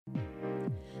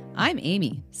I'm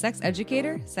Amy, sex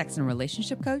educator, sex and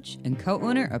relationship coach, and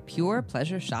co-owner of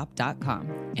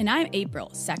PurePleasureShop.com. And I'm April,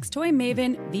 sex toy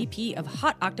maven, VP of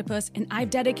Hot Octopus, and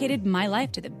I've dedicated my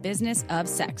life to the business of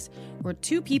sex. We're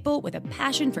two people with a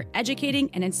passion for educating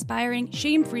and inspiring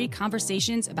shame-free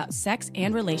conversations about sex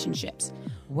and relationships.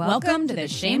 Welcome to the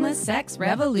Shameless Sex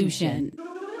Revolution.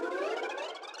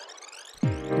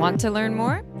 Want to learn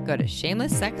more? Go to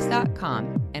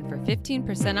shamelesssex.com, and for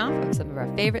 15% off of some of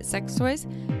our favorite sex toys,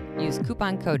 use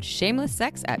coupon code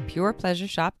shamelesssex at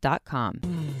purepleasureshop.com.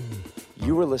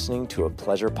 You are listening to a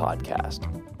pleasure podcast.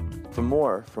 For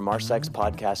more from our sex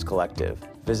podcast collective,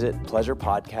 visit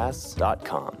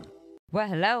pleasurepodcasts.com. Well,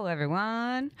 hello,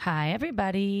 everyone. Hi,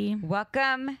 everybody.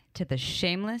 Welcome to the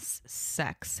Shameless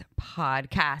Sex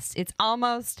Podcast. It's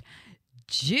almost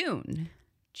June.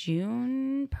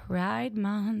 Pride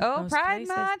Month. Oh, Pride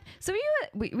Month. So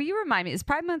will you remind me, is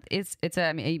Pride Month, it's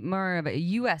more of a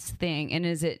U.S. thing, and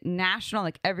is it national,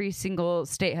 like every single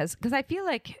state has? Because I feel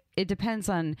like it depends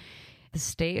on the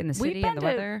state and the city and the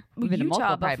weather. We've been to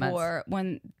multiple Pride before months.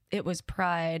 when it was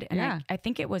Pride, and I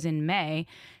think it was in May.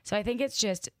 So I think it's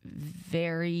just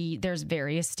there's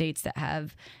various states that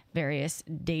have various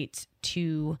dates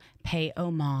to pay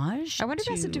homage. I wonder if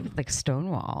it has to do with like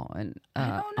Stonewall. And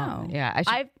I don't know.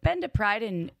 I've been to Pride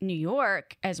in New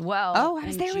York as well. Oh, I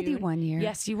was there with you one year.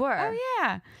 Yes, you were. Oh,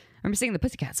 yeah. I remember singing the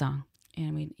Pussycat song.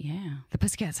 And the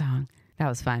Pussycat song. That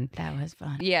was fun. That was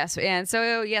fun. Yes. And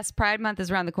so, yes, Pride Month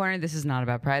is around the corner. This is not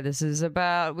about pride. This is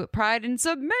about pride and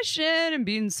submission and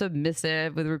being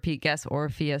submissive with repeat guest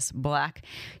Orpheus Black.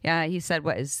 Yeah, he said,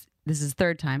 this is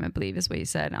third time, I believe, is what he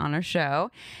said on our show.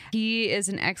 He is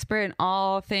an expert in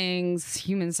all things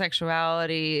human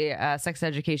sexuality, sex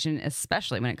education,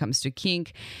 especially when it comes to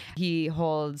kink. He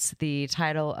holds the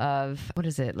title of, what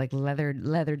is it, like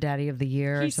leather daddy of the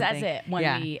year? He says it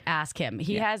when we ask him.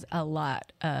 He has a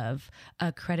lot of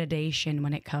accreditation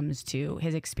when it comes to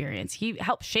his experience. He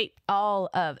helped shape all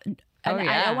of...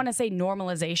 I want to say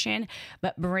normalization,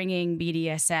 but bringing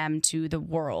BDSM to the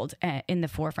world in the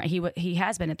forefront. He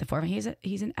has been at the forefront.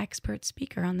 He's an expert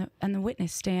speaker on the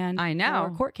witness stand. I know.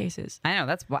 For court cases. I know.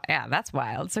 That's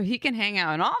wild. So he can hang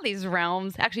out in all these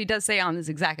realms. Actually, he does say on this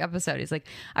exact episode, he's like,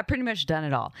 I've pretty much done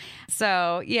it all.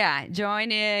 So yeah,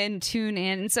 join in, tune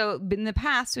in. So in the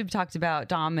past, we've talked about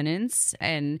dominance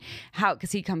and how,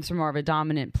 because he comes from more of a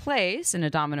dominant place and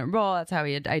a dominant role. That's how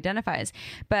he identifies.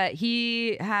 But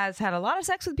he has had a lot of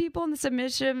sex with people in the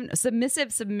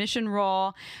submissive submission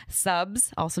role,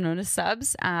 subs, also known as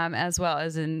subs, as well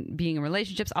as in being in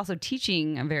relationships, also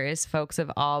teaching various folks of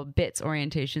all bits,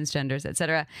 orientations, genders,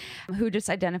 etc., who just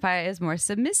identify as more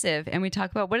submissive. And we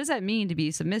talk about what does that mean to be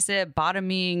submissive,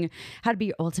 bottoming, how to be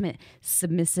your ultimate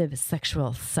submissive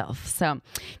sexual self. So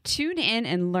tune in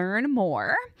and learn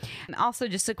more. And also,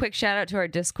 just a quick shout out to our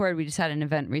Discord. We just had an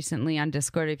event recently on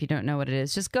Discord. If you don't know what it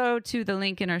is, just go to the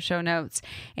link in our show notes,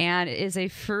 and it is a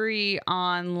free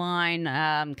online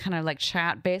kind of like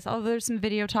chat based, although there's some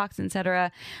video talks,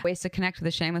 etc., ways to connect with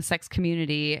the shameless sex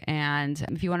community. And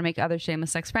if you want to make other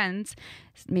shameless sex friends,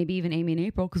 maybe even Amy and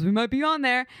April, because we might be on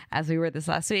there as we were this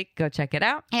last week, go check it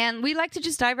out. And we like to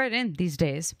just dive right in these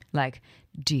days, like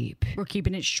deep. We're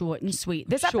keeping it short and sweet.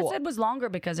 This episode was longer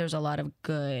because there's a lot of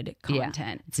good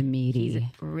content. It's meaty. He's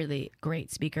a really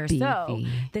great speaker. Beefy. So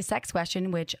the sex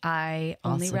question, which I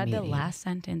only Also read meaty. the last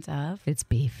sentence of. It's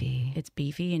beefy. It's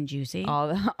beefy and juicy. All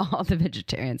the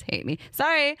vegetarians hate me.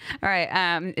 Sorry. All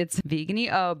right. It's vegan-y.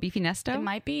 Oh, beefy nesto. It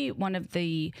might be one of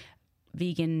the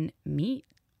vegan meat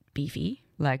beefy.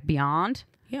 Like Beyond.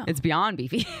 Yeah. It's Beyond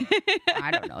Beefy. I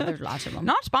don't know. There's lots of them.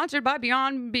 Not sponsored by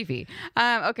Beyond Beefy.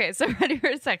 Okay, so ready for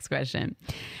a sex question.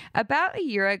 About a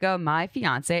year ago, my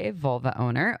fiance, a vulva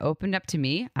owner, opened up to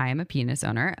me, I am a penis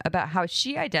owner, about how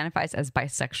she identifies as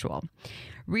bisexual.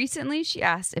 Recently, she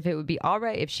asked if it would be all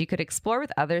right if she could explore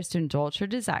with others to indulge her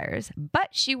desires, but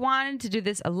she wanted to do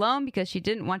this alone because she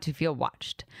didn't want to feel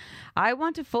watched. I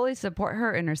want to fully support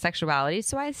her in her sexuality,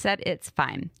 so I said it's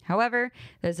fine. However,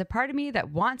 there's a part of me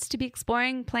that wants to be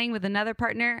exploring playing with another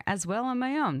partner as well on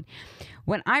my own.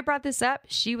 When I brought this up,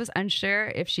 she was unsure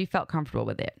if she felt comfortable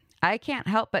with it. I can't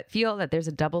help but feel that there's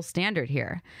a double standard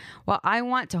here. While I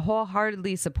want to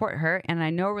wholeheartedly support her, and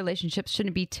I know relationships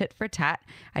shouldn't be tit for tat,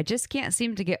 I just can't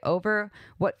seem to get over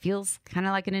what feels kind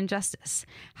of like an injustice.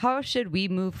 How should we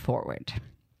move forward?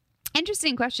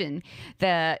 Interesting question.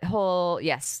 The whole,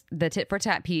 the tit for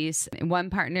tat piece, one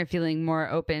partner feeling more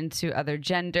open to other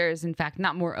genders. In fact,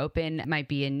 not more open, it might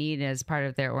be a need as part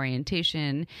of their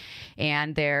orientation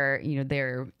and their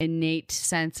innate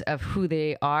sense of who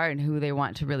they are and who they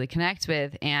want to really connect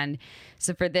with. And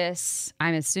so for this,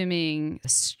 I'm assuming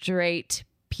straight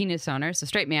penis owner, so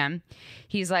straight man.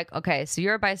 He's like, okay, so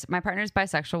my partner's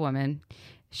bisexual woman.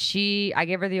 I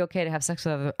gave her the okay to have sex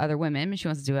with other women. She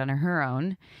wants to do it on her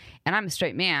own. And I'm a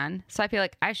straight man, so I feel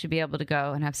like I should be able to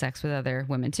go and have sex with other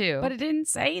women too. But it didn't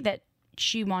say that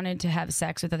she wanted to have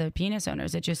sex with other penis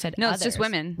owners. It just said no, others, it's just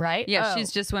women, right? Yeah,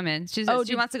 she's just women. She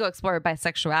wants to go explore her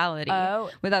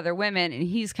bisexuality with other women, and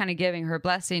he's kind of giving her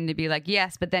blessing to be like,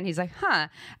 yes, but then he's like,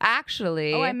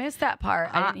 actually, I missed that part.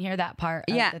 I didn't hear that part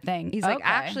of the thing. He's like,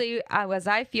 actually, as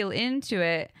I feel into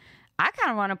it, I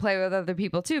kind of want to play with other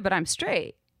people too, but I'm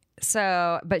straight.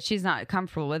 So, but she's not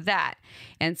comfortable with that.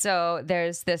 And so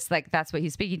there's this, like, that's what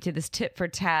he's speaking to, this tit for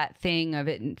tat thing of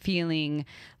it feeling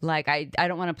like I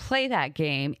don't want to play that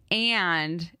game.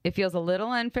 And it feels a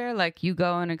little unfair. Like you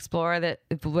go and explore that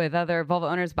with other vulva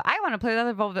owners, but I want to play with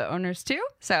other vulva owners too.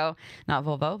 So not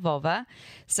vulva.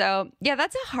 So yeah,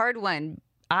 that's a hard one,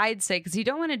 I'd say, because you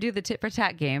don't want to do the tit for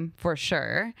tat game for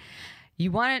sure.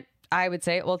 You want it. I would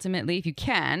say ultimately, if you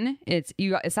can, it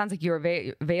sounds like you're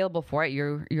available for it.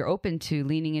 You're open to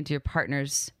leaning into your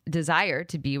partner's desire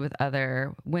to be with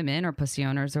other women or pussy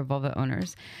owners or vulva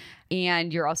owners.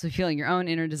 And you're also feeling your own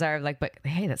inner desire of like, but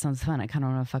hey, that sounds fun. I kind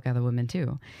of want to fuck other women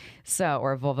too. So,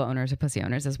 or vulva owners or pussy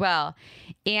owners as well.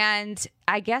 And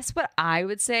I guess what I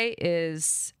would say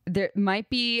is there might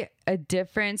be a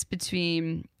difference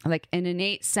between like an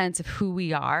innate sense of who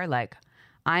we are. Like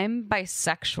I'm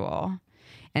bisexual.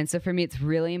 And so for me, it's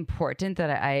really important that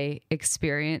I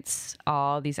experience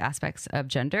all these aspects of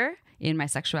gender in my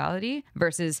sexuality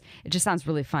versus it just sounds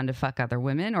really fun to fuck other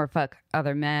women or fuck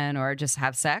other men or just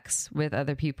have sex with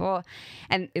other people.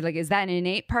 And like, is that an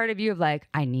innate part of you of like,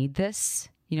 I need this?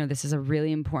 You know, this is a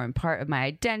really important part of my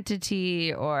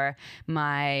identity or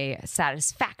my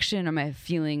satisfaction or my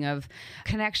feeling of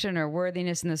connection or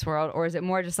worthiness in this world? Or is it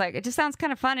more just like, it just sounds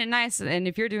kind of fun and nice. And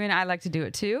if you're doing it, I like to do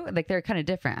it too. Like they're kind of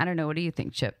different. I don't know. What do you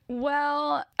think, Chip?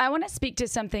 Well, I want to speak to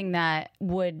something that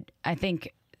I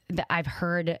think that I've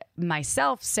heard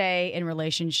myself say in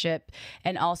relationship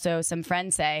and also some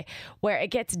friends say, where it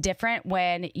gets different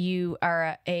when you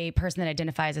are a person that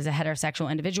identifies as a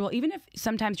heterosexual individual, even if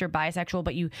sometimes you're bisexual,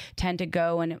 but you tend to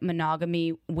go in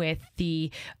monogamy with the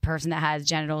person that has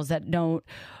genitals that don't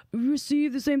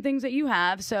receive the same things that you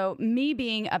have. So me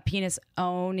being a penis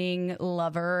owning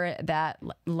lover that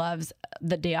loves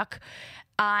the dick,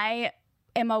 I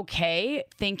am okay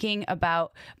thinking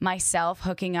about myself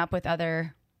hooking up with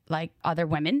other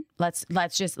women. Let's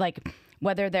just like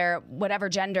whether they're whatever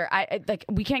gender.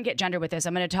 We can't get gender with this.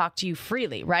 I'm going to talk to you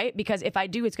freely, right? Because if I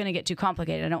do, it's going to get too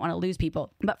complicated. I don't want to lose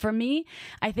people. But for me,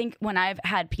 I think when I've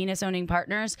had penis owning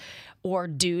partners or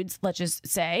dudes, let's just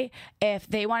say, if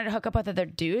they wanted to hook up with other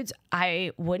dudes,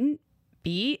 I wouldn't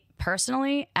be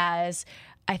personally as,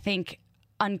 I think,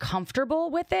 uncomfortable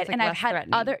with it. Like and I've had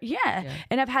threatening.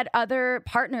 And I've had other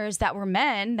partners that were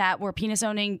men that were penis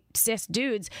owning cis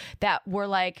dudes that were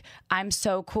like, I'm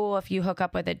so cool if you hook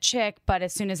up with a chick, but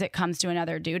as soon as it comes to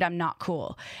another dude, I'm not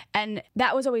cool. And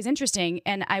that was always interesting.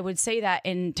 And I would say that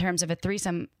in terms of a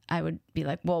threesome, I would be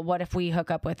like, well, what if we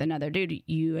hook up with another dude,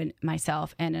 you and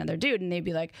myself and another dude? And they'd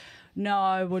be like, no,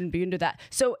 I wouldn't be into that.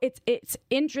 So it's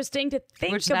interesting to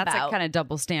think about. That's a kind of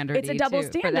double standard. It's a double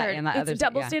standard. For that and that it's a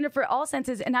double standard for all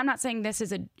senses. And I'm not saying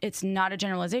it's not a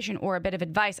generalization or a bit of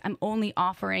advice. I'm only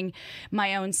offering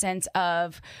my own sense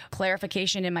of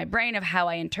clarification in my brain of how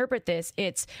I interpret this.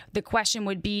 It's the question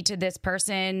would be to this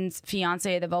person's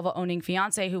fiance, the vulva owning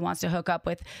fiance who wants to hook up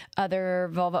with other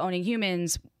vulva owning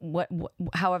humans,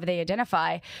 however they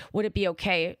identify, would it be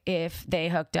okay if they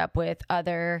hooked up with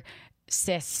other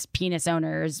cis penis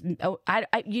owners?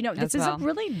 This is a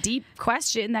really deep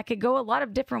question that could go a lot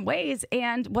of different ways.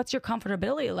 And what's your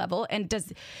comfortability level? And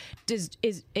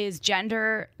is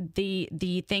gender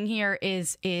the thing here?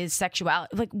 Is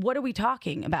sexuality? Like, what are we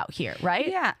talking about here? Right?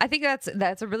 Yeah, I think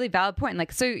that's a really valid point.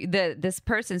 Like, so this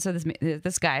person, so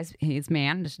this guy's, he's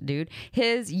man, this dude,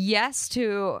 his yes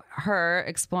to her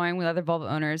exploring with other vulva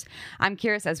owners. I'm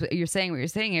curious, as what you're saying,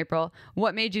 April,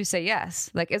 what made you say yes?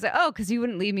 Like, is it, because you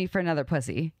wouldn't leave me for another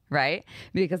pussy, right?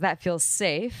 Because that feels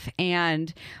safe.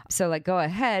 And so like, go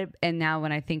ahead. And now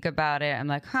when I think about it, I'm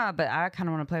like, but I kind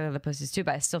of want to play with other pussies too,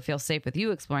 but I still feel safe with you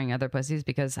exploring other pussies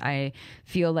because I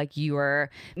feel like you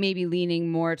are maybe leaning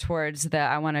more towards the,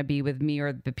 I want to be with me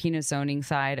or the penis owning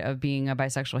side of being a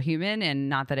bisexual human. And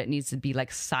not that it needs to be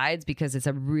like sides, because it's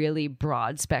a really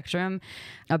broad spectrum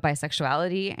of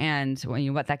bisexuality. And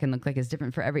what that can look like is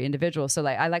different for every individual. So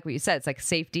like, I like what you said. It's like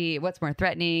safety, what's more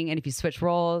threatening. And if you switch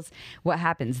roles, what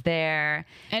happens there?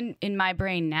 And in my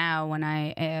brain now, when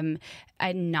I'm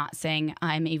not saying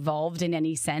I'm evolved in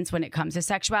any sense when it comes to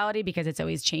sexuality, because it's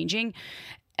always changing.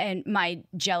 and my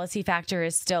jealousy factor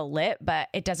is still lit, but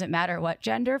it doesn't matter what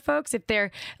gender, folks. If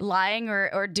they're lying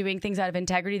or doing things out of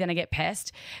integrity, then I get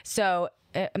pissed. So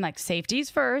I'm like, safety's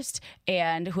first,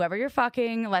 and whoever you're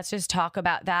fucking, let's just talk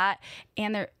about that.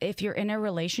 And if you're in a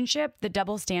relationship, the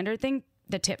double standard thing,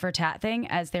 the tit for tat thing,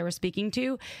 as they were speaking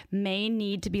to, may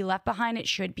need to be left behind. It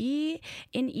should be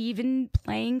an even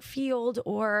playing field,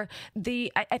 or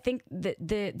I think that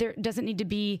there doesn't need to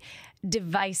be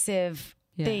divisive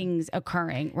things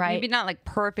occurring, right? Maybe not like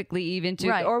perfectly even too,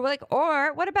 right. or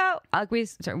what about like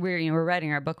we're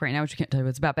writing our book right now, which we can't tell you what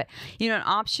it's about, but an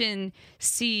option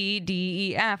C,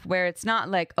 D, E, F, where it's not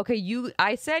like, okay,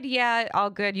 I said, yeah, all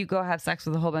good, you go have sex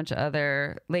with a whole bunch of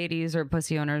other ladies or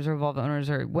pussy owners or vulva owners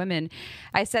or women.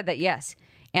 I said that, yes.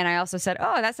 And I also said,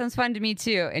 oh, that sounds fun to me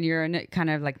too. And you're kind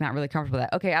of like not really comfortable with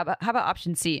that. Okay, how about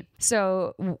option C?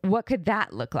 So what could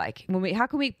that look like? How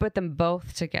can we put them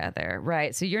both together,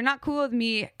 right? So you're not cool with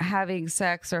me having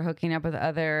sex or hooking up with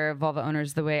other vulva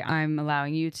owners the way I'm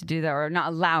allowing you to do that, or not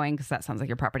allowing, because that sounds like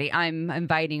your property. I'm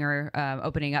inviting or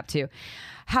opening up to.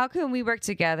 How can we work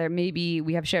together? Maybe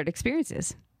we have shared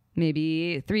experiences.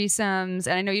 Maybe threesomes,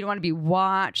 and I know you don't want to be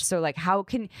watched, so like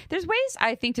there's ways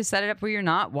I think to set it up where you're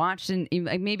not watched, and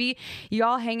like maybe you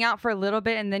all hang out for a little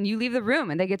bit and then you leave the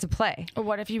room and they get to play. Or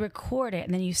what if you record it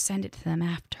and then you send it to them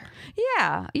after?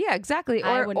 Yeah, exactly.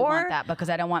 I wouldn't want that, because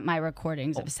I don't want my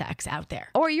recordings of sex out there.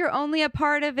 Or you're only a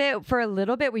part of it for a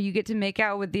little bit where you get to make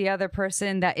out with the other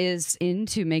person that is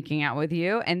into making out with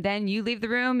you, and then you leave the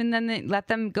room and then let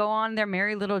them go on their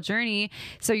merry little journey,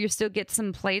 so you still get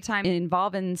some playtime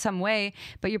involved in some way,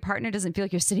 but your partner doesn't feel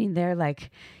like you're sitting there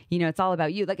like, it's all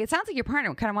about you. Like, it sounds like your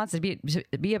partner kind of wants to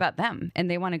be about them,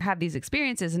 and they want to have these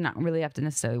experiences and not really have to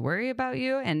necessarily worry about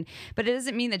you. But it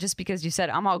doesn't mean that just because you said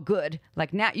I'm all good,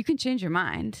 like now you can change your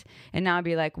mind and now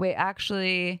be like, wait,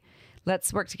 actually,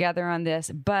 let's work together on this.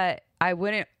 But I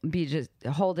wouldn't be just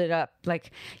hold it up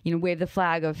like, wave the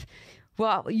flag of,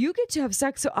 well, you get to have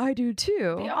sex, so I do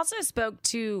too. They also spoke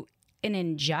to an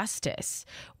injustice,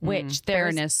 which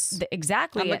there's fairness.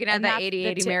 Exactly. I'm looking at that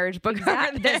 80-80 marriage book.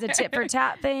 Exactly. There's a tit for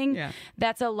tat thing. Yeah.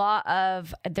 That's a lot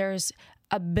of, there's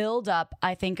a buildup,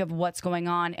 I think, of what's going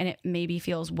on, and it maybe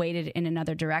feels weighted in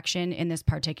another direction in this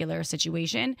particular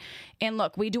situation. And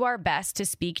look, we do our best to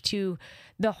speak to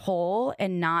the whole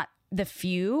and not the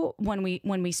few when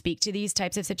we speak to these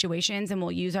types of situations, and we'll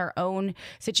use our own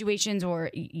situations or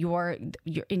your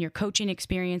in your coaching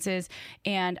experiences.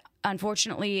 And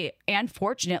unfortunately and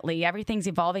fortunately, everything's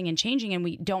evolving and changing, and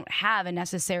we don't have a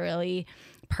necessarily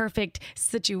perfect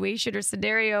situation or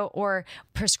scenario or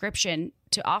prescription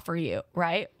to offer you,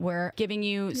 right? We're giving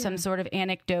you some sort of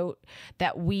anecdote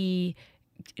that we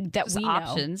know.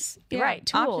 Options. Yeah, right,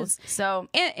 tools. Options. So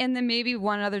and then maybe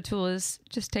one other tool is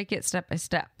just take it step by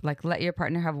step. Like, let your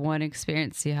partner have one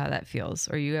experience, see how that feels,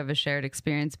 or you have a shared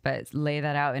experience, but lay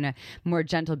that out in a more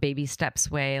gentle baby steps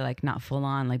way, like not full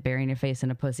on like burying your face in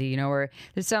a pussy, or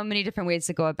there's so many different ways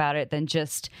to go about it than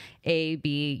just A,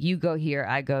 B, you go here,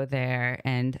 I go there,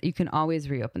 and you can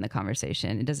always reopen the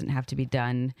conversation. It doesn't have to be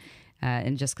done,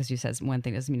 and just because you said one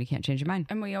thing doesn't mean you can't change your mind.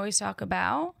 And we always talk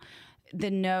about the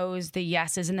no's, the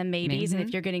yeses, and the maybes. Mm-hmm. And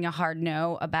if you're getting a hard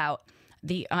no about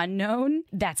the unknown,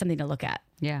 that's something to look at.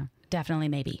 Yeah. Definitely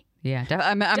maybe. Yeah,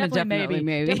 I'm definitely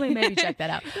maybe. Definitely maybe check that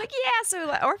out. Like, yeah,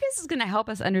 so Orpheus is going to help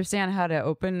us understand how to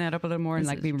open that up a little more and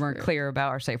like be more clear about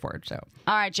our safe word. So,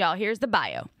 all right, y'all, here's the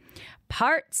bio.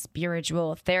 Part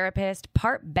spiritual therapist,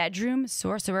 part bedroom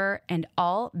sorcerer, and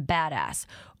all badass.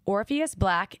 Orpheus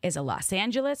Black is a Los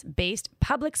Angeles-based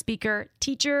public speaker,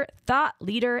 teacher, thought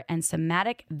leader, and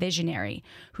somatic visionary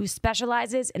who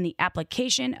specializes in the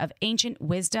application of ancient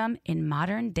wisdom in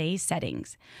modern-day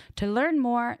settings. To learn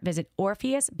more, visit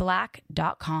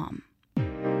orpheusblack.com.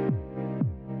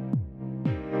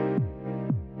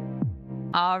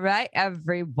 All right,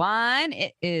 everyone.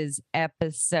 It is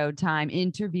episode time,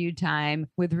 interview time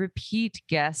with repeat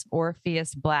guest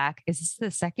Orpheus Black. Is this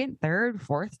the second, third,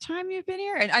 fourth time you've been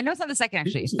here? And I know it's not the second,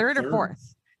 actually. Third or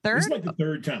fourth? Third? It's like the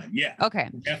third time. Yeah. Okay.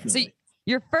 Definitely. So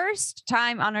your first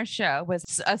time on our show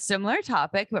was a similar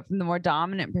topic, but from the more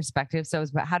dominant perspective. So it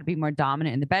was about how to be more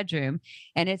dominant in the bedroom.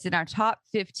 And it's in our top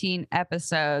 15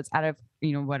 episodes out of,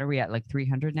 what are we at? Like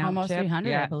 300 now? Almost Chip? 300,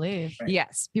 yeah. I believe. Right.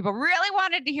 Yes. People really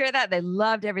wanted to hear that. They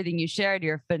loved everything you shared.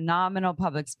 You're a phenomenal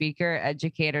public speaker,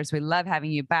 educator. So we love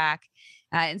having you back.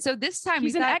 And so this time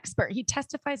he's an expert. He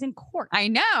testifies in court. I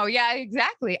know. Yeah,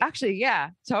 exactly. Actually,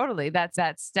 yeah, totally.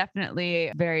 That's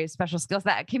definitely very special skills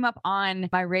that came up on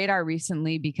my radar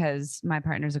recently because my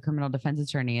partner's a criminal defense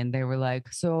attorney, and they were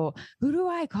like, "So who do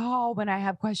I call when I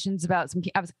have questions about some?"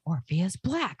 I was Orpheus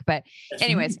Black, but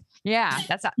anyways, yeah,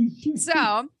 that's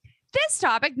so. this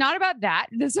topic, not about that.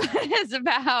 This one is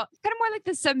about kind of more like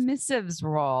the submissive's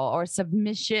role or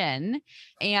submission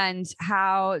and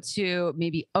how to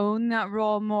maybe own that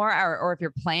role more, or if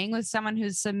you're playing with someone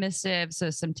who's submissive. So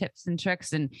some tips and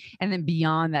tricks and then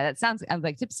beyond that, it sounds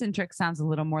like tips and tricks sounds a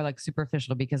little more like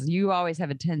superficial because you always have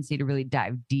a tendency to really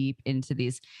dive deep into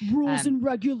these rules and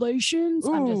regulations.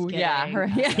 I'm just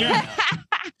kidding. Yeah.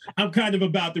 I'm kind of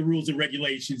about the rules and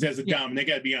regulations as a dom, and I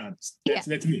got to be honest.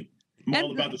 That's me. I'm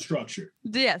all about the structure.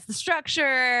 Yes, the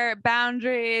structure,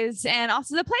 boundaries, and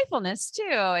also the playfulness too,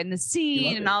 and the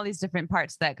scene and all these different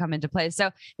parts that come into play.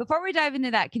 So before we dive into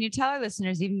that, can you tell our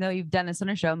listeners, even though you've done this on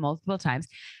our show multiple times,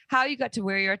 how you got to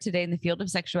where you are today in the field of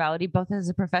sexuality, both as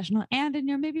a professional and in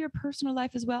your personal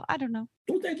life as well? I don't know.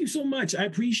 Well, thank you so much. I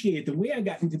appreciate it. The way I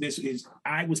got into this is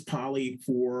I was poly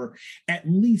for at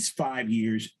least 5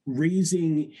 years,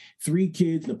 raising 3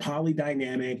 kids in a poly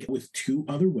dynamic with 2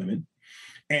 other women.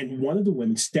 And one of the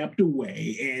women stepped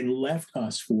away and left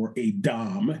us for a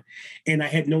dom. And I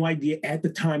had no idea at the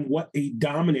time what a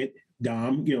dominant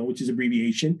dom, which is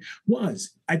abbreviation,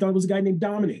 was. I thought it was a guy named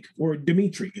Dominic or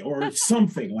Dimitri or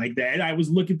something like that. I was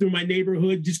looking through my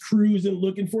neighborhood, just cruising,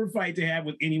 looking for a fight to have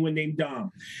with anyone named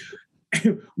Dom.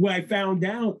 What I found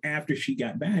out after she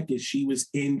got back is she was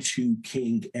into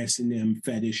kink, S&M,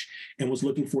 fetish, and was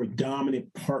looking for a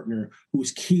dominant partner who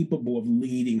was capable of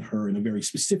leading her in a very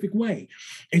specific way.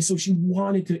 And so she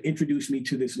wanted to introduce me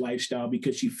to this lifestyle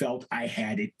because she felt I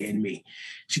had it in me.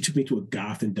 She took me to a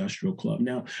goth industrial club.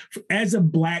 Now, as a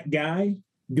Black guy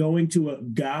going to a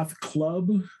goth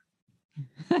club,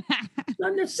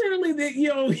 not necessarily that,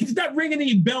 it's not ringing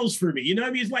any bells for me. I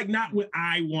mean? It's like not what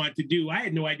I want to do. I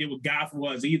had no idea what goth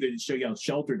was either, to show you how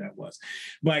sheltered that was.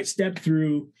 But I stepped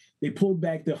through, they pulled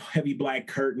back the heavy black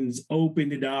curtains,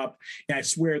 opened it up, and I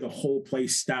swear the whole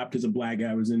place stopped because a Black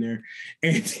guy was in there.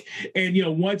 And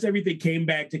once everything came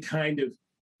back to kind of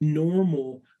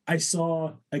normal, I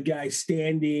saw a guy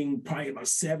standing probably about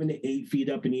 7 to 8 feet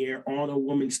up in the air on a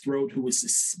woman's throat who was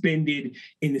suspended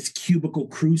in this cubicle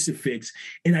crucifix.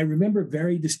 And I remember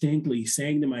very distinctly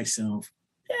saying to myself,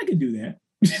 yeah, I can do that.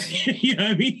 You know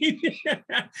what I mean?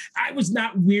 I was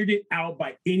not weirded out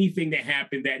by anything that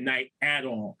happened that night at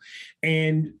all.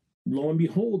 And lo and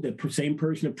behold, that same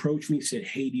person approached me and said,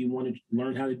 hey, do you want to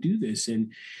learn how to do this?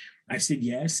 And I said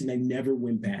yes, and I never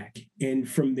went back. And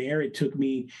from there, it took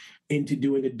me into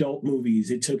doing adult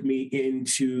movies. It took me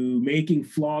into making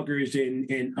floggers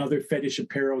and other fetish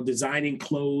apparel, designing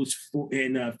clothes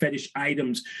and fetish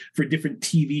items for different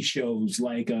TV shows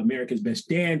like America's Best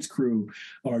Dance Crew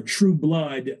or True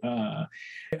Blood.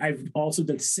 I've also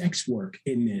done sex work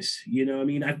in this. I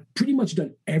mean, I've pretty much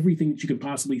done everything that you can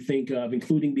possibly think of,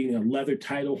 including being a leather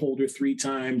title holder 3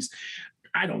 times.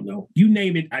 I don't know. You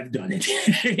name it, I've done it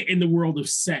in the world of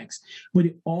sex. But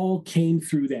it all came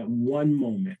through that one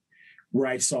moment where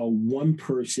I saw one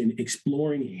person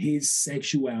exploring his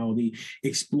sexuality,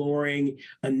 exploring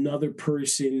another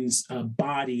person's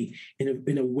body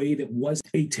in a way that was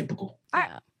atypical.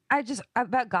 I just,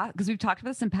 about goth, because we've talked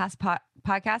about this in past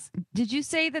podcasts. Did you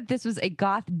say that this was a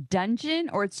goth dungeon,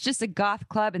 or it's just a goth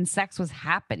club and sex was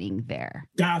happening there?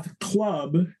 Goth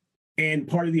club. And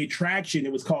part of the attraction,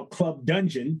 it was called Club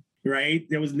Dungeon, right?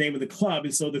 That was the name of the club.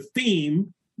 And so the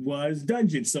theme was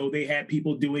dungeon. So they had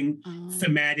people doing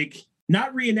thematic,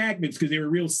 not reenactments because they were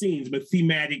real scenes, but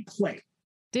thematic play.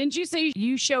 Didn't you say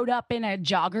you showed up in a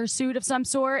jogger suit of some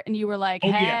sort and you were like,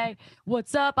 hey,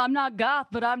 what's up? I'm not goth,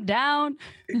 but I'm down.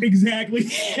 Exactly.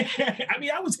 I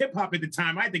mean, I was hip hop at the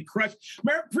time. I had the Crush,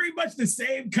 pretty much the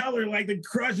same color, like the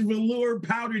Crush velour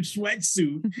powdered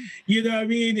sweatsuit. You know what I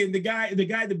mean? And the guy,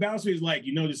 the bouncer is like,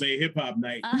 this ain't hip hop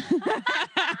night.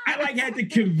 I had to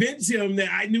convince him that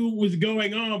I knew what was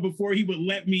going on before he would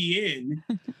let me in,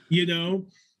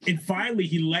 And finally,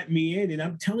 he let me in. And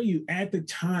I'm telling you, at the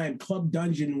time, Club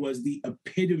Dungeon was the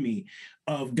epitome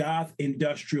of goth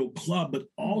industrial club, but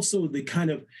also the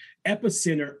kind of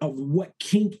epicenter of what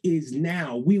kink is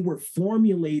now. We were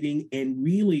formulating and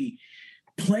really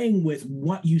playing with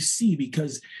what you see,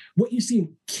 because what you see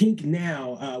in kink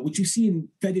now, what you see in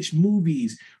fetish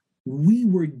movies, we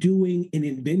were doing and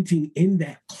inventing in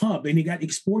that club. And it got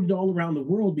exported all around the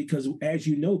world because, as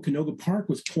you know, Canoga Park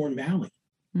was Porn Valley.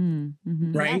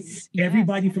 Mm-hmm. Right? Yes,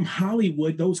 everybody from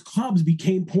Hollywood, those clubs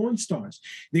became porn stars.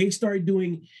 They started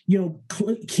doing,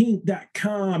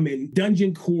 kink.com and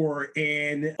Dungeon Core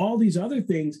and all these other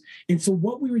things. And so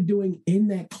what we were doing in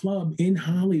that club in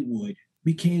Hollywood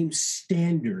became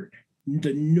standard,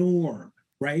 the norm,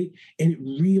 right? And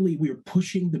we were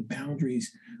pushing the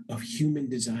boundaries of human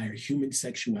desire, human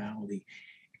sexuality,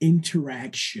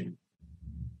 interaction,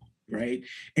 right?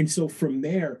 And so from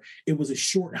there, it was a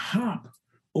short hop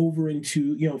over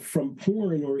into, from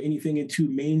porn or anything into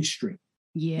mainstream.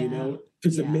 Yeah.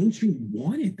 Because the mainstream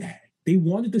wanted that. They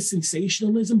wanted the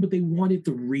sensationalism, but they wanted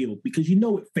the real, because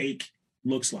what fake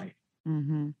looks like.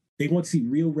 Mm-hmm. They want to see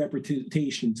real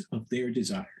representations of their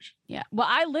desires. Yeah. Well,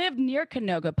 I lived near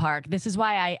Canoga Park. This is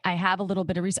why I have a little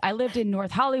bit of research. I lived in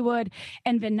North Hollywood,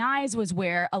 and Van Nuys was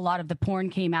where a lot of the porn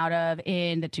came out of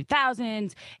in the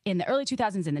 2000s, in the early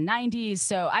 2000s, in the 90s.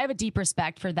 So I have a deep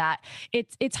respect for that.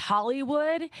 It's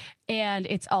Hollywood, and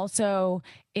it's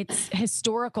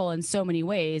historical in so many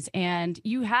ways. And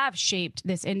you have shaped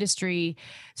this industry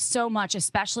so much,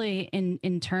 especially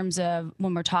in terms of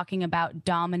when we're talking about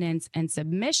dominance and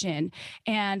submission.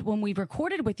 And when we've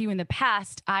recorded with you in the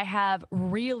past, I have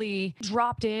really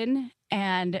dropped in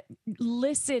and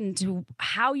listen to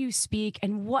how you speak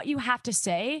and what you have to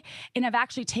say. And I've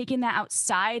actually taken that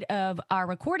outside of our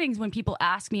recordings. When people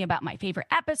ask me about my favorite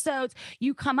episodes,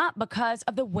 you come up because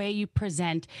of the way you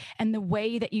present and the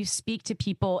way that you speak to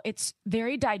people. It's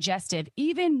very digestive,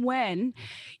 even when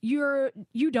you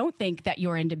don't think that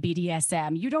you're into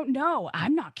BDSM. You don't know.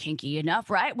 I'm not kinky enough,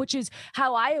 right? Which is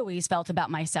how I always felt about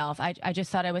myself. I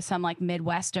just thought I was some like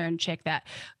Midwestern chick that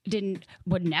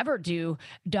would never do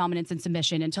dominance and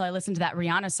submission until I listened to that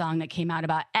Rihanna song that came out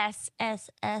about SSS.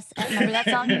 Remember that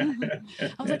song?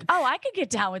 I was like, oh, I could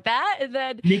get down with that. And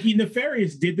then Nikki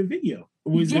Nefarious did the video. It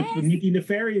was Nikki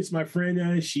Nefarious, my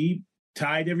friend. She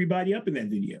tied everybody up in that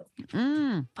video.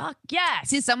 Fuck yes.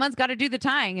 See, someone's got to do the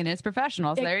tying, and it's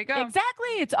professionals. There you go. Exactly.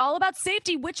 It's all about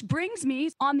safety, which brings me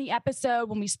on the episode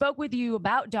when we spoke with you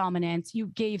about dominance. You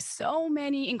gave so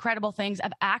many incredible things.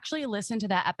 I've actually listened to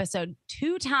that episode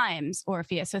 2 times,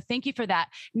 Orpheus. So thank you for that.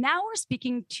 Now we're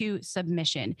speaking to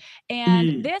submission.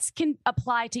 And this can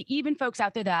apply to even folks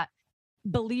out there that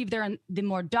believe they're in the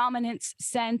more dominance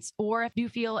sense, or if you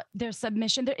feel their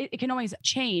submission, it can always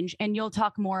change, and you'll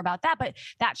talk more about that. But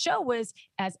that show was,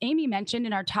 as Amy mentioned,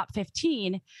 in our top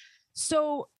 15.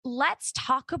 So let's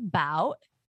talk about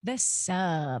the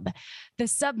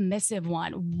submissive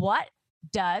one. What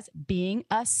does being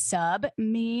a sub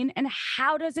mean, and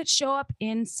how does it show up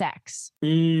in sex?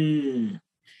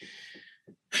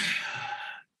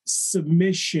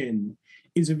 Submission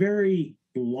is a very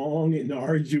long and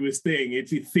arduous thing.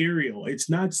 It's ethereal. It's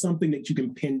not something that you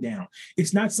can pin down.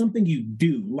 It's not something you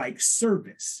do, like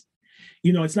service.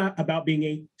 It's not about being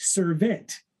a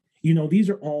servant. These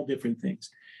are all different things.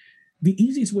 The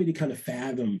easiest way to kind of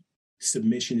fathom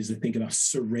submission is to think about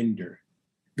surrender,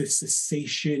 the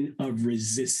cessation of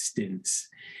resistance,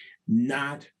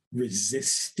 not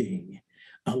resisting,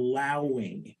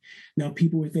 allowing. Now,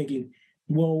 people were thinking,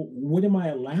 well, what am I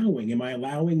allowing? Am I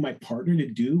allowing my partner to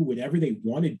do whatever they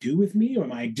want to do with me? Or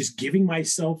am I just giving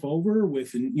myself over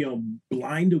with,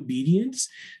 blind obedience?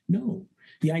 No,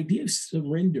 the idea of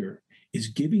surrender is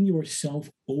giving yourself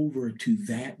over to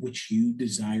that which you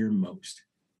desire most.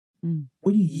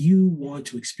 What do you want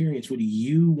to experience? What do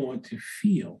you want to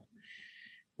feel?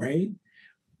 Right?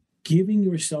 Giving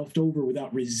yourself over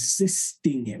without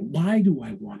resisting it. Why do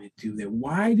I want to do that?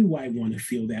 Why do I want to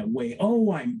feel that way?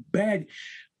 Oh, I'm bad.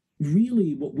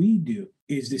 Really, what we do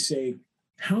is to say,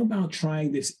 how about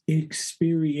trying this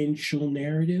experiential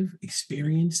narrative,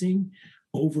 experiencing,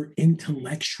 over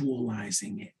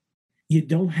intellectualizing it? You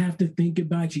don't have to think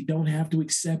about it. You don't have to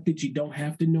accept it. You don't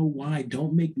have to know why.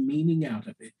 Don't make meaning out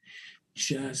of it.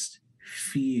 Just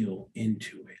feel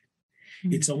into it.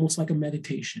 It's almost like a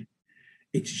meditation.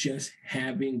 It's just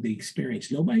having the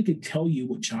experience. Nobody can tell you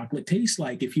what chocolate tastes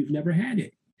like if you've never had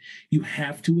it. You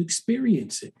have to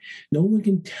experience it. No one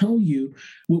can tell you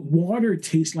what water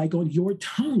tastes like on your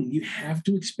tongue. You have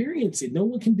to experience it. No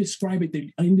one can describe it. They're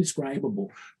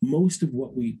indescribable. Most of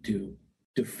what we do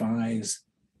defies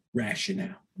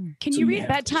rationale. Can you read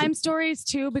bedtime stories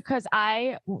too? Because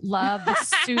I love the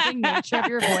soothing nature of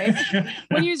your voice.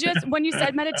 When you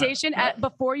said meditation,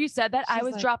 before you said that, I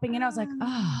was like, dropping in. I was like,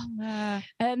 oh.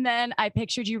 And then I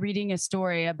pictured you reading a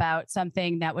story about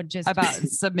something that would just about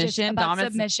submission, just about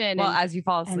submission. Well, as you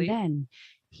fall asleep, and then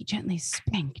he gently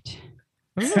spanked.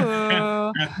 Let's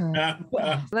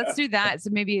do that. So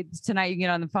maybe tonight you can get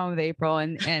on the phone with April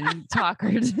and talk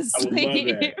her to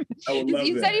sleep. I would love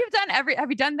you that. Said you've done have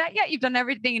you done that yet? You've done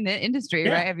everything in the industry,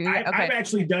 right? Have you? Okay. I've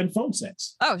actually done phone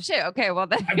sex. Oh shit. Okay. Well,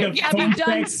 then I've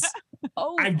done sex.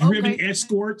 I've driven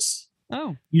escorts.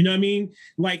 Oh, you know what I mean?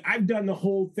 Like, I've done the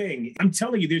whole thing. I'm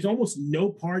telling you, there's almost no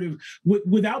part of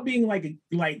without being like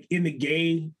in the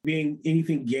gay, being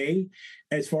anything gay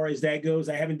as far as that goes.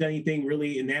 I haven't done anything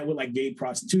really in that with like gay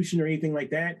prostitution or anything like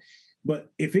that. But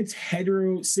if it's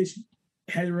cis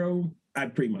hetero,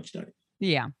 I've pretty much done it.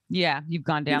 Yeah. You've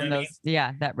gone down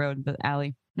that road, the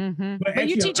alley. Mm-hmm. But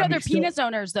you teach other penis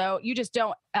owners, though. You just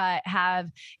don't have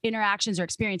interactions or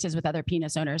experiences with other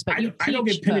penis owners. But I don't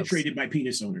get penetrated by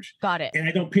penis owners. Got it. And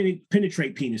I don't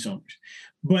penetrate penis owners.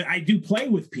 But I do play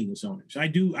with penis owners.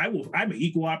 I'm an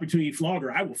equal opportunity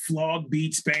flogger. I will flog,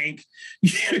 beat, spank,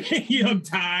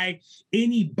 tie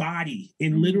any body.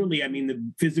 And literally, I mean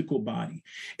the physical body.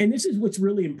 And this is what's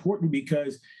really important,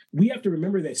 because we have to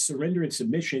remember that surrender and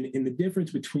submission, and the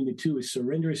difference between the two is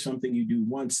surrender is something you do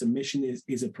once. Submission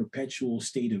is a perpetual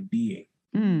state of being.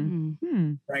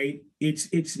 Mm-hmm. Right?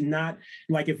 It's not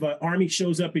like if an army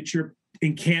shows up at your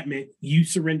encampment, you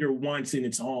surrender once and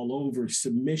it's all over.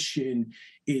 Submission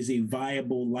is a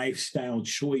viable lifestyle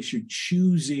choice. You're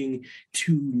choosing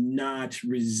to not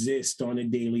resist on a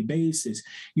daily basis.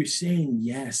 You're saying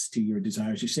yes to your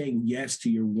desires. You're saying yes to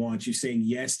your wants. You're saying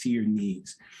yes to your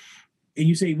needs. And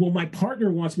you say, well, my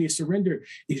partner wants me to surrender.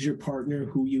 Is your partner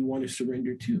who you want to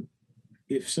surrender to?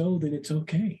 If so, then it's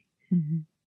okay. Mm-hmm.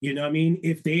 You know what I mean?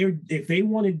 If they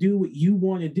want to do what you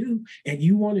want to do and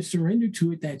you want to surrender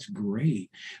to it, that's great.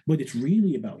 But it's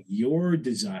really about your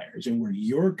desires and where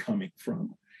you're coming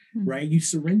from, right? You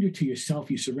surrender to yourself.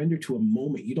 You surrender to a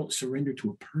moment. You don't surrender to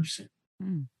a person.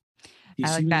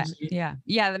 I like that.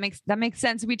 Yeah. That makes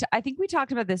sense. I think we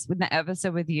talked about this with the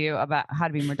episode with you about how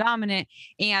to be more dominant.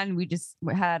 And we just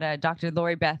had Dr.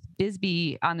 Lori Beth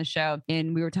Bisbee on the show.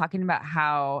 And we were talking about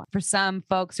how for some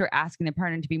folks who are asking their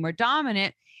partner to be more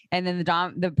dominant, and then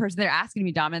the person they're asking to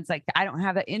be dominant, it's like, I don't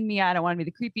have that in me. I don't want to be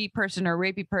the creepy person or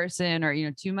rapey person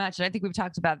or, too much. And I think we've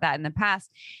talked about that in the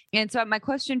past. And so my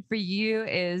question for you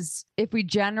is, if we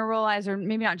generalize, or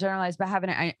maybe not generalize, but have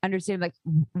an understanding like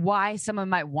why someone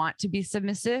might want to be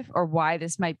submissive, or why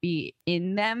this might be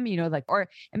in them, and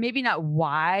maybe not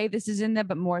why this is in them,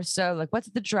 but more so like, what's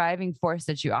the driving force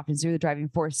that you often see, the driving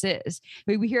force is?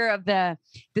 We hear of the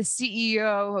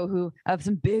CEO of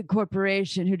some big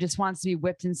corporation who just wants to be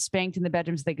whipped and spanked in the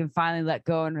bedroom so they can finally let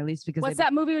go and release. Because what's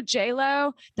that movie with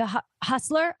J-Lo, the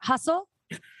Hustle?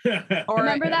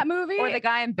 Remember that movie? Or the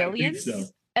guy in Billions?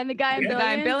 And the guy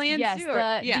in Billions? Yes,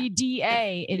 the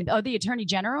DA, the Attorney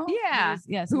General?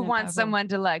 Yeah. Who wants someone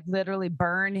to like literally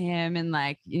burn him and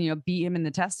like, beat him in the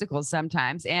testicles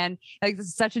sometimes. And like, this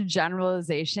is such a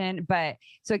generalization, but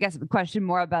so I guess the question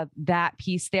more about that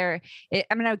piece there.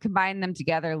 I'm going to combine them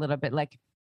together a little bit. Like,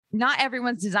 not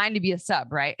everyone's designed to be a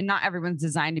sub, right? And not everyone's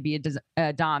designed to be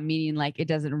a dom, meaning like it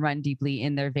doesn't run deeply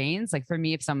in their veins. Like for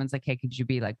me, if someone's like, hey, could you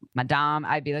be like my dom?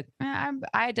 I'd be like, I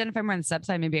identify more on the sub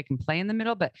side. Maybe I can play in the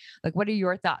middle. But like, what are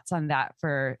your thoughts on that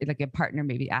for like a partner,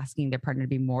 maybe asking their partner to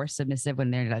be more submissive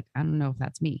when they're like, I don't know if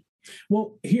that's me?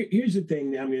 Well, here's the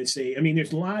thing that I'm going to say. I mean,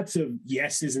 there's lots of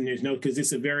yeses and there's no, because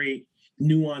it's a very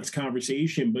nuanced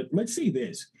conversation. But let's say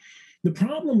this. The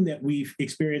problem that we've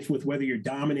experienced with whether you're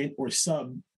dominant or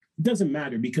sub doesn't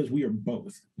matter, because we are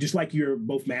both. Just like you're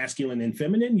both masculine and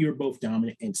feminine, you're both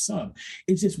dominant and sub.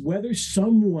 It's just whether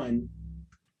someone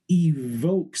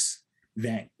evokes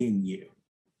that in you,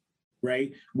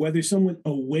 right? Whether someone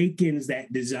awakens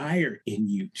that desire in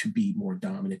you to be more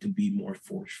dominant, to be more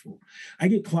forceful. I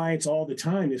get clients all the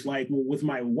time. It's like, well, with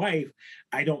my wife,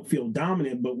 I don't feel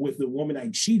dominant, but with the woman I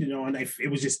cheated on,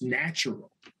 it was just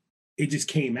natural. It just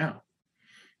came out,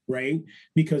 right?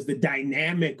 Because the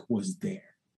dynamic was there.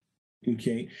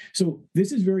 Okay, so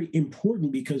this is very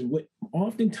important, because what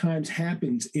oftentimes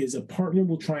happens is a partner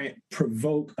will try and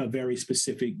provoke a very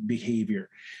specific behavior.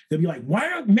 They'll be like,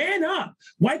 man up?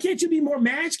 Why can't you be more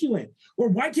masculine? Or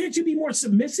why can't you be more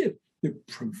submissive? They're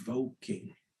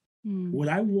provoking. What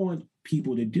I want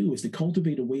people to do is to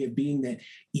cultivate a way of being that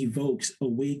evokes,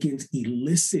 awakens,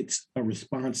 elicits a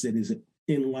response that is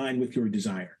in line with your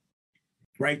desire,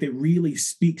 right? That really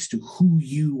speaks to who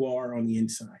you are on the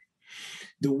inside.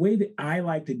 The way that I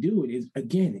like to do it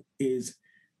is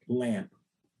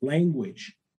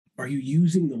language. Are you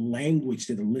using the language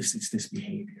that elicits this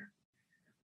behavior,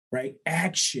 right?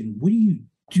 Action. What are you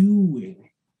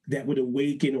doing that would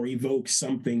awaken or evoke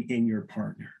something in your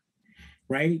partner,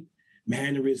 right?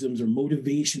 Mannerisms or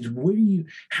motivations.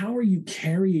 How are you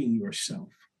carrying yourself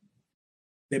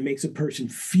that makes a person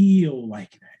feel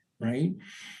like that, right?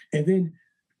 And then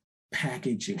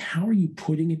packaging. How are you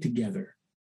putting it together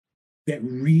that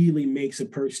really makes a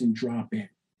person drop in?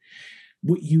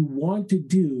 What you want to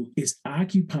do is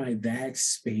occupy that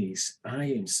space. I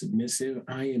am submissive.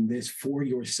 I am this, for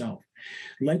yourself.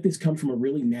 Let this come from a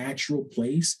really natural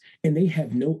place, and they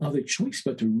have no other choice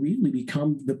but to really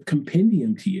become the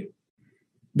compendium to you,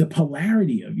 the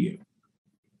polarity of you,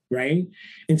 right?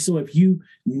 And so if you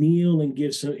kneel and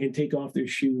and take off their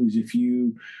shoes, if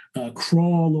you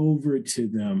crawl over to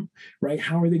them, right,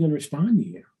 how are they going to respond to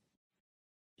you?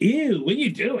 Ew, what are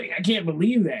you doing? I can't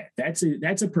believe that.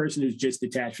 That's a person who's just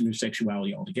detached from their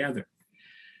sexuality altogether.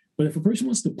 But if a person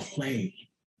wants to play,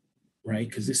 right?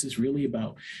 Because this is really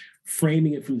about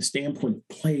framing it from the standpoint of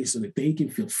play so that they can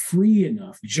feel free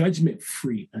enough, judgment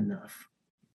free enough,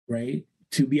 right?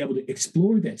 To be able to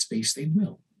explore that space, they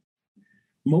will.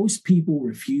 Most people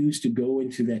refuse to go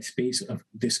into that space of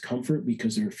discomfort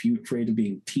because they're afraid of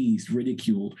being teased,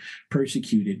 ridiculed,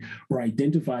 persecuted, or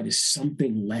identified as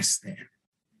something less than.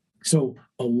 So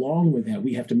along with that,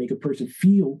 we have to make a person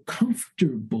feel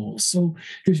comfortable. So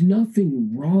there's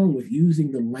nothing wrong with using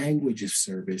the language of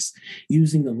service,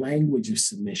 using the language of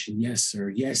submission. Yes, sir.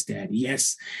 Yes, daddy.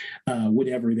 Yes,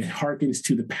 whatever that harkens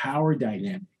to the power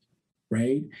dynamic,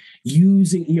 right?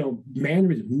 Using,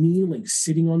 manners of kneeling,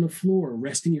 sitting on the floor,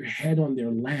 resting your head on their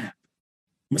lap,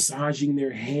 massaging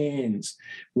their hands,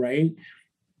 right?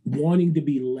 Wanting to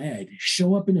be led,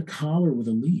 show up in a collar with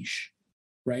a leash,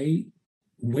 right?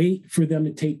 Wait for them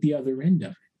to take the other end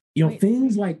of it. Wait,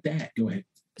 things like that. Go ahead.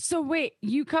 So wait,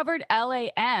 you covered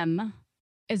LAM.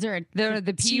 Is there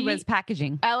the P was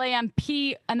packaging. LAMP,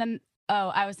 and then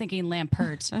I was thinking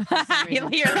Lampert.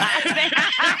 You're laughing.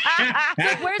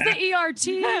 Where's the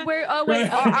ERT? Where? Oh wait.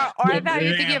 I thought you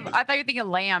were thinking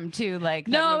lamb too. Like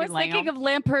no, I was thinking of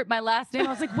Lampert, my last name. I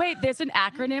was like, wait, there's an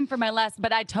acronym for my last.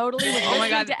 But I totally was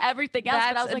listening to everything else.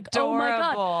 But I was like, adorable.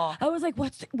 Oh my god. I was like,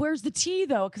 where's the T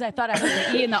though? Because I thought I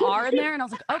heard the E and the R in there, and I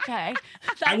was like, okay.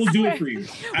 I will do it for you.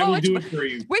 I will do it for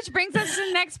you. Which brings us to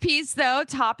the next piece, though.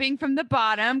 Topping from the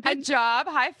bottom. Good job.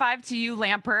 High five to you,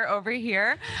 Lampert, over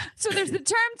here. So there's the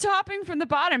term topping from the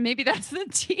bottom. Maybe that's the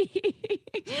T.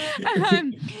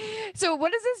 So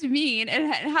what does this mean,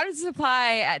 and how does this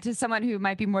apply to someone who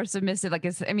might be more submissive? Like,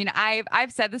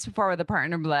 I've said this before with a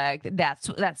partner, like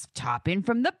that's topping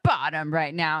from the bottom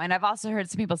right now. And I've also heard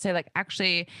some people say, like,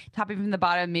 actually, topping from the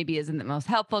bottom maybe isn't the most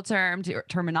helpful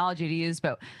terminology to use.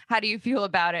 But how do you feel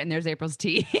about it? And there's April's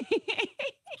T.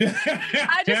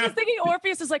 I just was thinking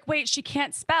Orpheus was like, wait, she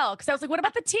can't spell. Because I was like, what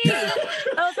about the T? I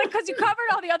was like, because you covered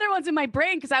all the other ones in my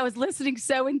brain because I was listening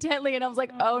so intently. And I was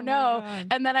like, oh no.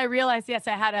 And then I realized, yes,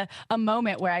 I had a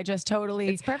moment where I just totally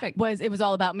it's perfect. It was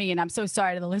all about me. And I'm so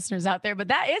sorry to the listeners out there, but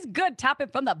that is good. Topping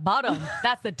from the bottom.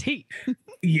 That's the T.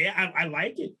 Yeah, I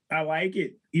like it. I like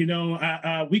it.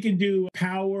 We can do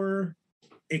power,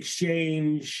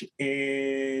 exchange,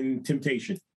 and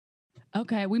temptation.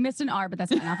 Okay, we missed an R, but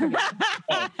that's fine. I'll forget.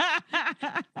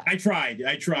 I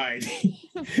tried.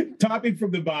 Topping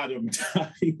from the bottom.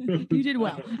 You did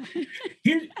well.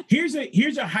 Here's a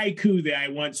haiku that I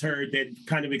once heard that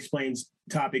kind of explains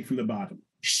topping from the bottom.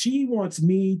 She wants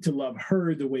me to love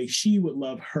her the way she would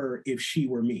love her if she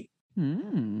were me.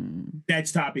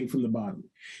 That's topping from the bottom.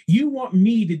 You want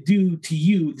me to do to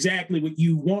you exactly what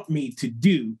you want me to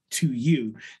do to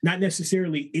you, not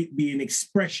necessarily it be an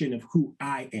expression of who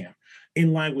I am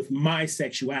in line with my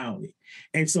sexuality.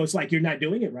 And so it's like, you're not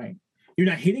doing it right. You're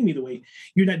not hitting me the way,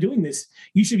 you're not doing this.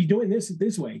 You should be doing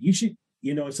this way. You should,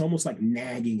 it's almost like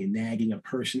nagging a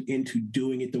person into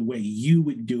doing it the way you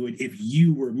would do it if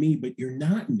you were me, but you're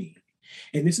not me.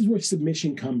 And this is where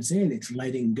submission comes in. It's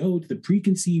letting go to the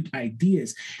preconceived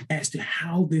ideas as to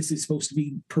how this is supposed to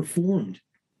be performed.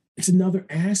 It's another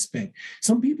aspect.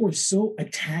 Some people are so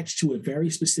attached to a very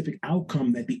specific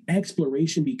outcome that the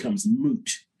exploration becomes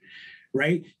moot,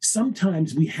 right?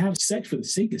 Sometimes we have sex for the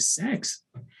sake of sex.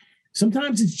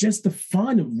 Sometimes it's just the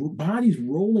fun of bodies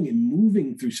rolling and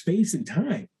moving through space and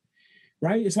time.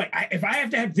 Right? It's like, if I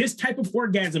have to have this type of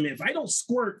orgasm, if I don't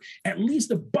squirt at least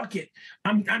a bucket,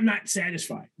 I'm not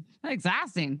satisfied.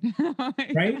 Exhausting.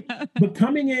 Right? But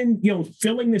coming in,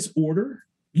 filling this order,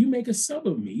 you make a sub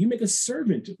of me. You make a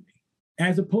servant of me,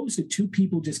 as opposed to two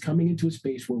people just coming into a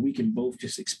space where we can both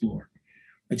just explore.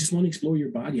 I just want to explore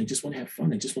your body. I just want to have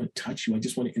fun. I just want to touch you. I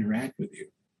just want to interact with you.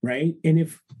 Right? And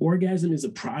if orgasm is a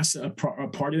process, a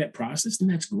part of that process, then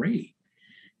that's great.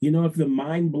 If the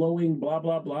mind-blowing blah,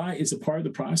 blah, blah is a part of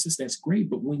the process, that's great.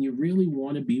 But when you really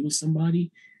want to be with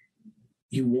somebody,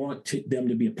 you want them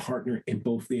to be a partner in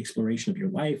both the exploration of your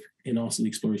life and also the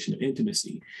exploration of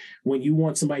intimacy. When you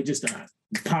want somebody just to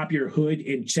pop your hood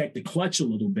and check the clutch a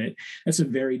little bit, that's a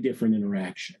very different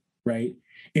interaction, right?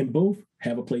 And both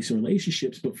have a place in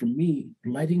relationships. But for me,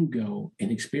 letting go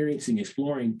and experiencing,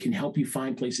 exploring can help you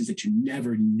find places that you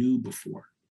never knew before,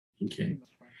 okay?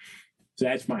 So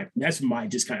that's my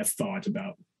just kind of thought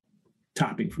about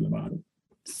topping from the bottom.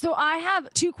 So I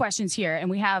have two questions here, and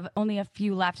we have only a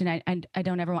few left, and I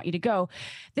don't ever want you to go.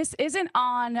 This isn't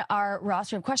on our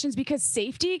roster of questions because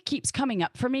safety keeps coming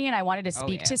up for me, and I wanted to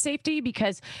speak to safety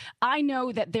because I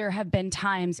know that there have been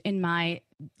times in my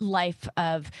life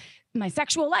of my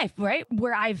sexual life, right?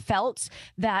 Where I felt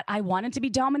that I wanted to be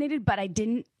dominated, but I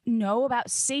didn't know about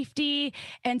safety.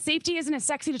 And safety isn't as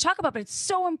sexy to talk about, but it's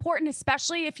so important,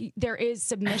 especially if there is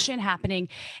submission happening.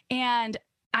 And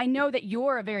I know that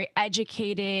you're a very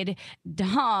educated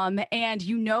dom and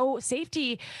you know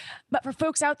safety, but for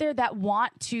folks out there that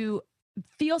want to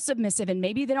feel submissive and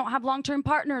maybe they don't have long-term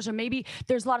partners, or maybe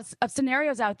there's a lot of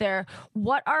scenarios out there,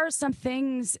 what are some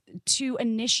things to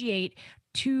initiate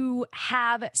to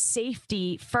have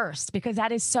safety first? Because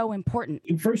that is so important.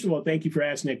 First of all, thank you for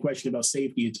asking that question about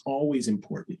safety. It's always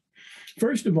important.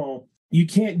 First of all, you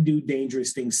can't do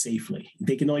dangerous things safely.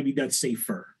 They can only be done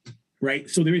safer, right?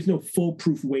 So there is no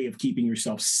foolproof way of keeping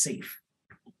yourself safe,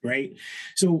 right?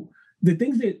 So the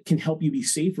things that can help you be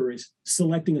safer is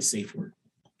selecting a safe word,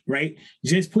 right?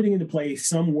 Just putting into place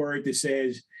some word that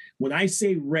says, when I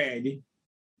say red,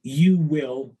 you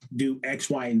will do X,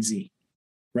 Y, and Z,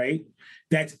 right?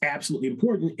 That's absolutely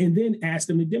important. And then ask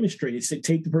them to demonstrate it. So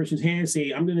take the person's hand,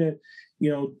 say, I'm going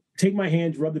to, take my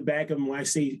hands, rub the back of them. When I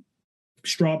say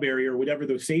strawberry or whatever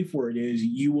the safe word is,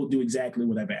 you will do exactly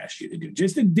what I've asked you to do,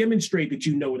 just to demonstrate that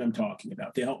you know what I'm talking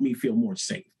about, to help me feel more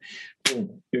safe.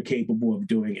 Boom, they're capable of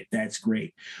doing it. That's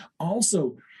great.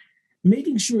 Also,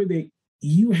 making sure that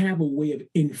you have a way of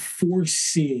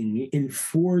enforcing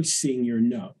your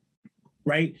no,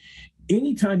 right?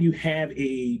 Anytime you have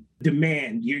a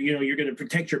demand, you're going to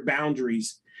protect your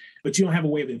boundaries, but you don't have a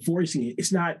way of enforcing it.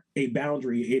 It's not a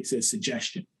boundary, it's a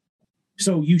suggestion.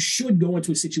 So you should go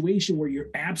into a situation where you're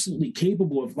absolutely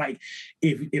capable of, like,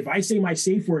 if I say my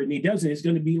safe word and he doesn't, it's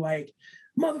going to be like,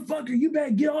 motherfucker, you better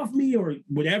get off me, or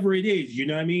whatever it is, you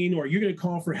know what I mean? Or you're going to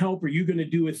call for help, or you're going to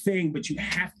do a thing, but you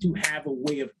have to have a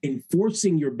way of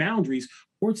enforcing your boundaries,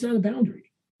 or it's not a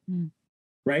boundary,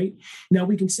 right? Now,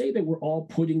 we can say that we're all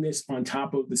putting this on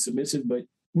top of the submissive, but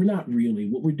we're not really.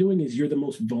 What we're doing is you're the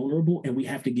most vulnerable, and we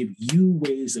have to give you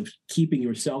ways of keeping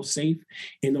yourself safe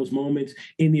in those moments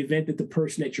in the event that the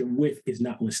person that you're with is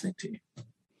not listening to you,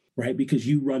 right? Because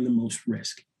you run the most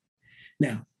risk.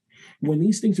 Now, when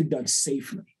these things are done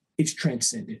safely, it's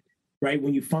transcendent, right?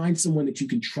 When you find someone that you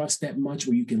can trust that much,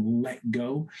 where you can let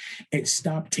go and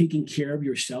stop taking care of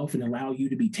yourself and allow you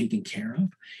to be taken care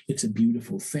of, it's a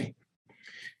beautiful thing.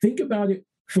 Think about it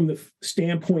from the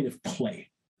standpoint of play,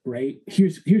 right?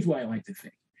 Here's what I like to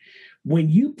think. When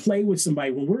you play with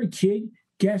somebody, when we're a kid,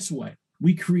 guess what?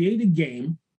 We create a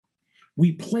game,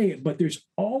 we play it, but there's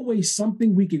always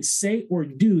something we can say or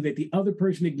do that the other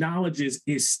person acknowledges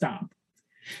is stop.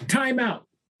 Time out.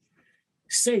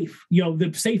 Safe,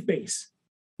 the safe base,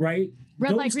 right?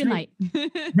 Red light, green light.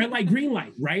 Red light, green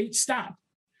light, right? Stop.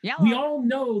 Yellow. We all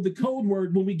know the code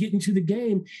word when we get into the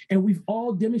game, and we've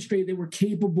all demonstrated that we're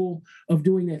capable of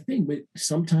doing that thing. But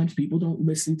sometimes people don't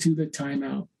listen to the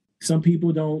timeout. Some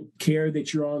people don't care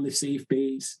that you're on the safe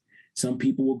base. Some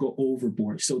people will go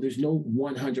overboard. So there's no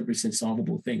 100%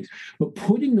 solvable things. But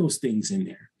putting those things in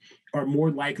there are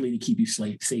more likely to keep you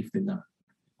safe than not.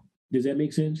 Does that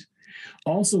make sense?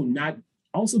 Also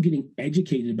getting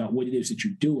educated about what it is that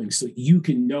you're doing so you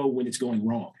can know when it's going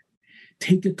wrong.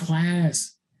 Take a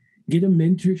class, get a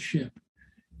mentorship.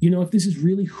 If this is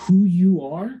really who you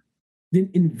are,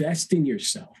 then invest in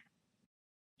yourself.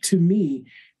 To me,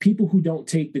 people who don't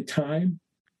take the time,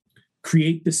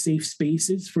 create the safe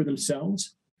spaces for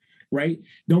themselves, right?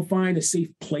 Don't find a safe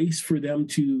place for them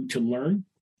to learn,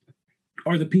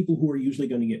 are the people who are usually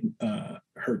going to get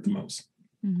hurt the most.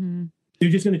 Mm-hmm. They're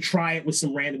just going to try it with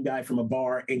some random guy from a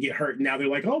bar and get hurt. And now they're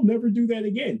like, oh, never do that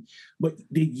again. But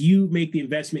did you make the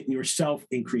investment in yourself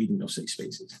in creating those safe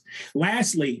spaces?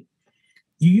 Lastly,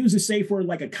 you use a safe word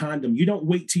like a condom. You don't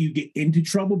wait till you get into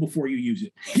trouble before you use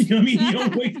it. You know what I mean? You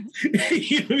don't wait.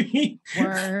 You know what I mean?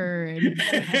 Word.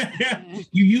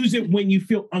 You use it when you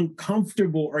feel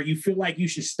uncomfortable or you feel like you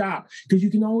should stop, because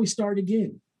you can always start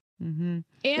again. Mm-hmm.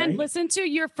 And listen to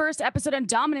your first episode on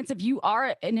dominance if you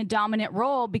are in a dominant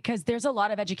role, because there's a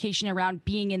lot of education around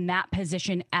being in that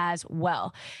position as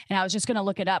well. And I was just going to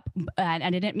look it up, and I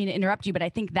didn't mean to interrupt you, but I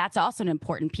think that's also an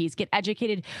important piece. Get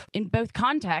educated in both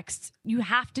contexts. You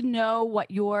have to know what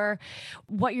you're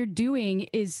doing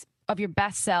is of your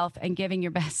best self and giving your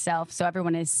best self so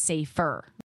everyone is safer.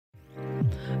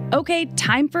 Okay,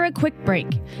 time for a quick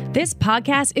break. This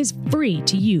podcast is free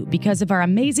to you because of our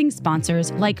amazing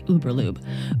sponsors like Uberlube.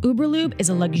 Uberlube is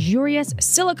a luxurious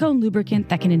silicone lubricant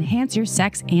that can enhance your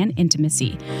sex and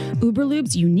intimacy.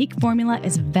 Uberlube's unique formula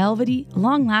is velvety,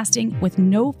 long-lasting, with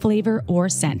no flavor or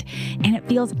scent, and it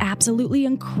feels absolutely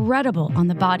incredible on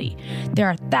the body. There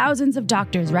are thousands of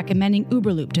doctors recommending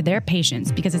Uberlube to their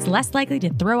patients because it's less likely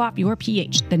to throw off your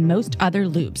pH than most other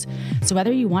lubes. So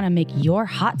whether you want to make your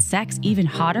hot sex sex even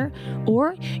hotter,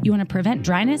 or you want to prevent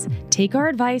dryness, take our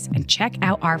advice and check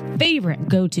out our favorite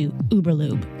go-to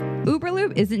Uberlube.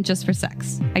 Uberlube isn't just for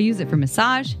sex. I use it for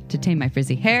massage, to tame my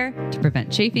frizzy hair, to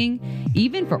prevent chafing,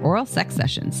 even for oral sex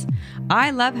sessions.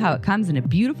 I love how it comes in a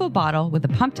beautiful bottle with a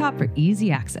pump top for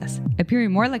easy access,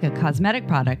 appearing more like a cosmetic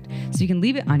product so you can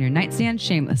leave it on your nightstand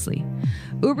shamelessly.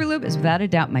 Uberlube is without a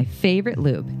doubt my favorite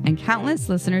lube, and countless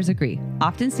listeners agree,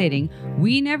 often stating,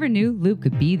 "We never knew lube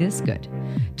could be this good."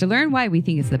 To learn why we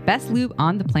think it's the best lube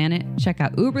on the planet, check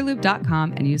out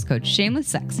uberlube.com and use code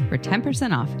SHAMELESSSEX for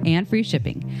 10% off and free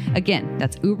shipping. Again,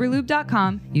 that's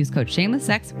uberlube.com. Use code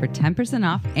SHAMELESSSEX for 10%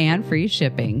 off and free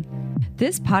shipping.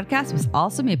 This podcast was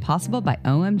also made possible by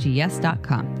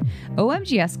OMGYes.com.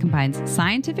 OMGYes combines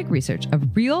scientific research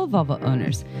of real vulva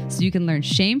owners so you can learn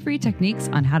shame-free techniques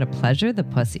on how to pleasure the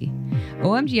pussy.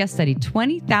 OMGYes studied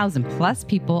 20,000 plus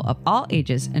people of all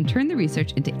ages and turned the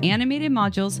research into animated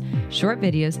modules, short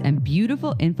videos, and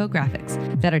beautiful infographics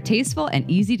that are tasteful and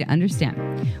easy to understand.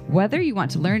 Whether you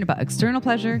want to learn about external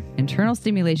pleasure, internal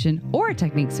stimulation, or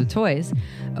techniques with toys,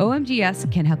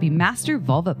 OMGYes can help you master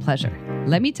vulva pleasure.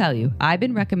 Let me tell you, I've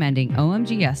been recommending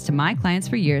OMGYes to my clients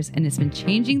for years, and it's been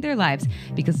changing their lives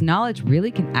because knowledge really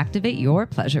can activate your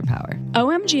pleasure power.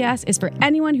 OMGYes is for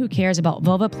anyone who cares about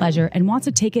vulva pleasure and wants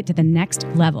to take it to the next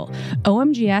level.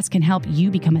 OMGYes can help you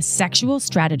become a sexual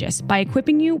strategist by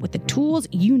equipping you with the tools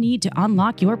you need to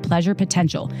unlock your pleasure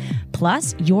potential.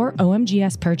 Plus, your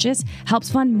OMGYes purchase helps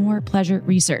fund more pleasure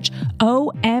research.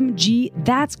 OMG,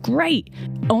 that's great.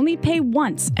 Only pay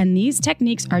once, and these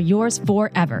techniques are yours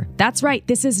forever. That's right,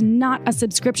 this is not a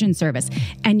subscription service,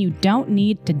 and you don't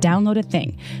need to download a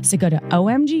thing. So go to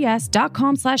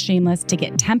omgs.com/shameless to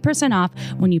get 10% off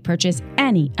when you purchase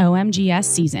any OMGYes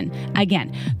season.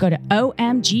 Again, go to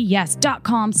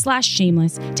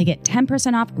omgs.com/shameless to get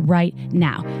 10% off right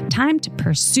now. Time to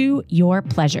pursue your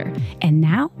pleasure. And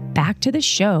now back to the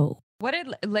show. What did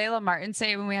Layla Martin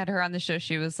say when we had her on the show?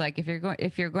 She was like, if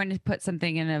you're going to put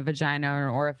something in a vagina or an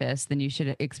orifice, then you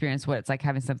should experience what it's like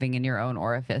having something in your own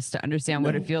orifice to understand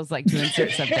what it feels like to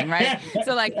insert something, right?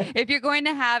 So like, if you're going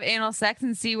to have anal sex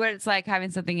and see what it's like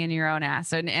having something in your own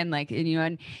ass, and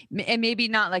maybe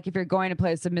not like if you're going to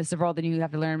play a submissive role, then you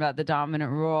have to learn about the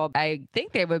dominant role. I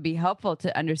think they would be helpful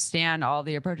to understand all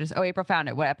the approaches. Oh, April found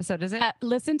it. What episode is it?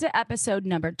 Listen to episode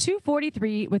number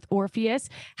 243 with Orpheus,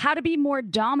 how to be more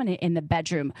dominant in the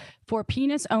bedroom. For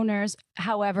penis owners,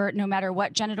 however, no matter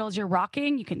what genitals you're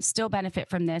rocking, you can still benefit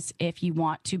from this if you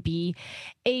want to be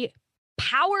a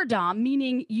power dom,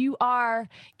 meaning you are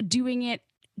doing it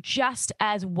just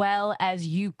as well as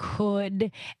you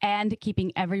could and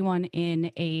keeping everyone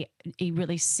in a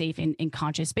really safe and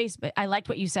conscious space. But I liked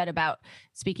what you said about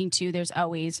speaking to, there's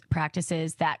always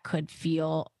practices that could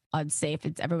feel unsafe.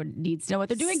 Everyone needs to know what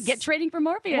they're doing. Get training from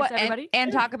Orpheus, everybody.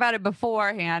 And talk about it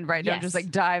beforehand, right? Yes. Don't just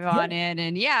like dive on in.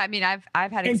 And I mean, I've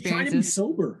had experiences. And try to be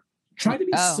sober. Try to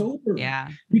be sober. Yeah.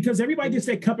 Because everybody gets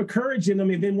that cup of courage in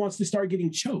them and then wants to start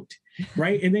getting choked.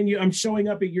 Right. And then I'm showing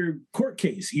up at your court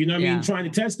case, you know what I mean?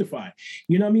 Trying to testify.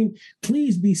 You know what I mean?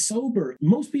 Please be sober.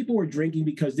 Most people are drinking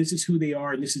because this is who they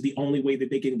are. And this is the only way that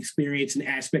they can experience an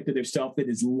aspect of their self that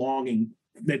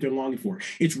they're longing for.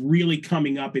 It's really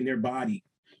coming up in their body.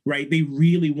 Right? They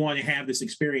really want to have this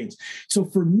experience. So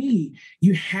for me,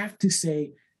 you have to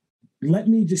say, let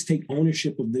me just take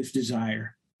ownership of this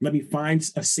desire. Let me find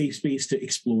a safe space to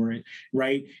explore it,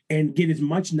 right? And get as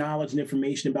much knowledge and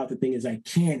information about the thing as I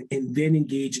can, and then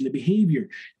engage in the behavior.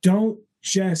 Don't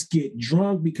just get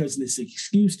drunk because it's an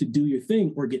excuse to do your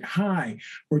thing, or get high,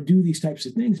 or do these types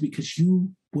of things, because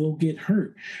you will get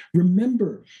hurt.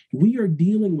 Remember, we are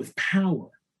dealing with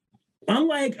power.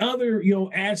 Unlike other,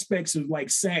 aspects of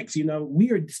like sex, we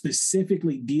are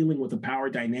specifically dealing with a power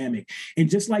dynamic. And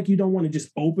just like you don't want to just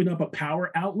open up a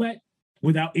power outlet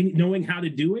without knowing how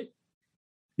to do it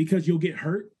because you'll get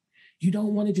hurt, you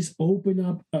don't want to just open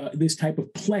up this type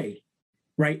of play,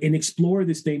 right? And explore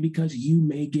this thing because you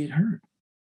may get hurt.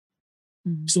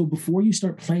 Mm-hmm. So before you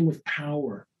start playing with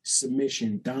power,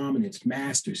 submission, dominance,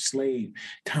 master, slave,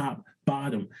 top,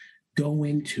 bottom, go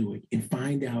into it and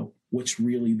find out what's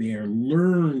really there.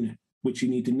 Learn what you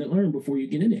need to learn before you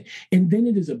get in it. And then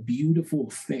it is a beautiful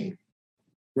thing,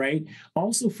 right?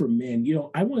 Also for men,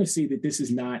 I want to say that this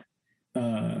is not,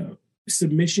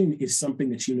 submission is something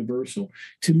that's universal.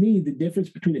 To me, the difference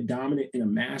between a dominant and a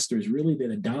master is really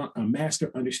that a master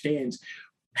understands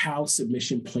how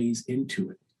submission plays into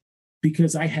it.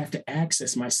 Because I have to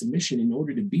access my submission in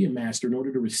order to be a master, in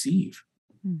order to receive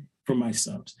from my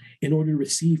subs, in order to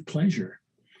receive pleasure,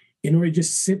 in order to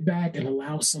just sit back and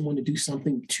allow someone to do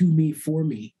something to me, for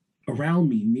me, around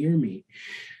me, near me.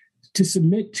 To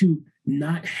submit to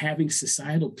not having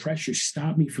societal pressure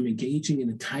stop me from engaging in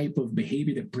a type of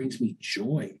behavior that brings me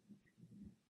joy,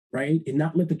 right? And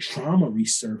not let the trauma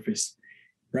resurface,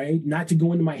 right? Not to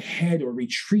go into my head or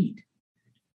retreat,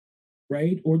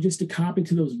 right? Or just to cop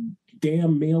into those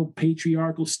damn male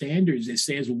patriarchal standards that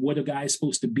says what a guy is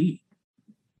supposed to be.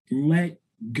 Let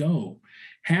go.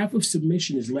 Half of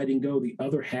submission is letting go. The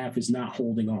other half is not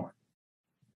holding on,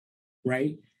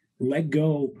 right? Let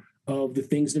go of the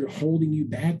things that are holding you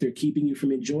back. They're keeping you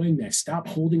from enjoying that. Stop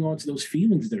holding on to those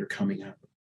feelings that are coming up.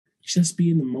 Just be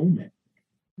in the moment.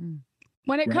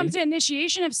 When it comes to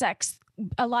initiation of sex,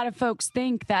 a lot of folks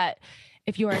think that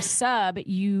if you're a sub,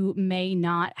 you may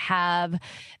not have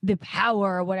the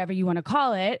power or whatever you want to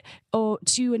call it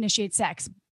to initiate sex.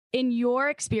 In your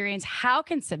experience, how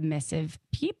can submissive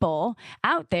people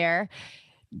out there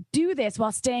do this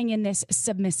while staying in this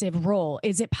submissive role?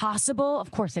 Is it possible?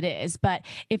 Of course it is. But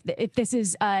if this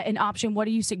is an option, what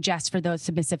do you suggest for those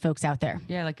submissive folks out there?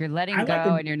 Yeah, like you're letting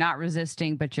go and you're not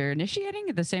resisting, but you're initiating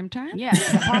at the same time. Yeah.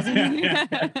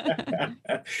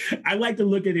 I like to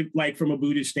look at it like from a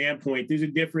Buddhist standpoint. There's a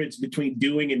difference between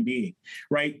doing and being,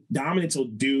 right? Dominance will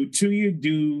do to you,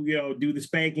 do the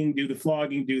spanking, do the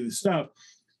flogging, do the stuff.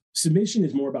 Submission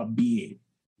is more about being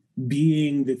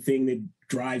the thing that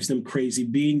drives them crazy,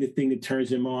 being the thing that turns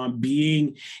them on,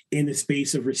 being in the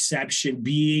space of reception,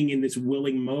 being in this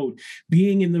willing mode,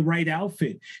 being in the right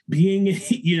outfit, being,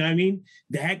 you know what I mean?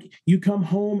 That you come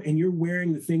home and you're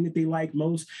wearing the thing that they like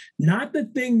most, not the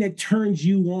thing that turns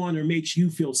you on or makes you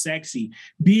feel sexy,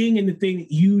 being in the thing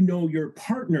that you know your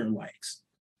partner likes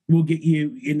will get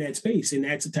you in that space. And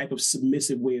that's a type of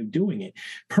submissive way of doing it.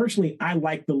 Personally, I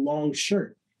like the long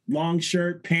shirt,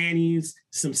 panties,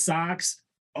 some socks.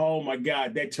 Oh my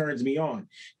God, that turns me on.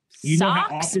 You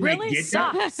socks? Know how often really? I get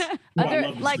socks? that?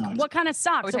 Like socks. What kind of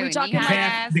socks? Are we talking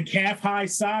the calf high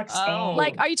socks? Oh.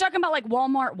 Like, are you talking about like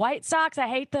Walmart white socks? I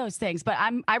hate those things, but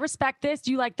I respect this.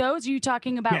 Do you like those? Are you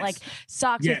talking about like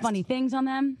socks with funny things on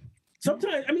them?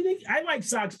 Sometimes, I mean, I like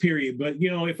socks, period. But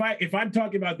if I'm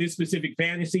talking about this specific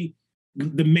fantasy,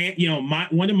 the man,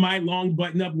 one of my long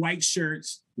button-up white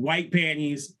shirts, white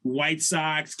panties, white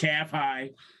socks, calf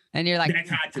high. And you're like, that's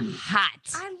hot to me.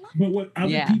 Hot. But what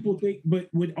other people think, but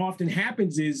what often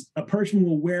happens is a person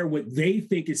will wear what they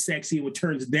think is sexy and what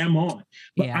turns them on.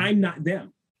 But I'm not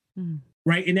them.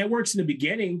 Right. And that works in the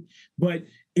beginning. But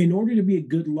in order to be a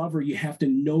good lover, you have to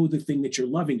know the thing that you're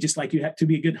loving. Just like you have to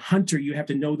be a good hunter, you have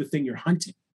to know the thing you're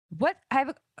hunting. What I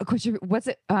have a question. What's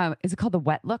it? Is it called the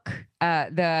wet look? So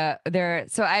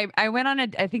I went on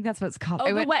I think that's what it's called.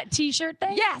 Oh, the wet t-shirt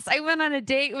thing? Yes. I went on a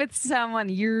date with someone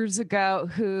years ago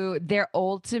who their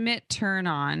ultimate turn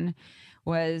on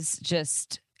was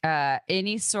just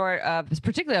any sort of,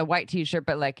 particularly a white t-shirt,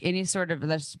 but like any sort of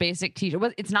this basic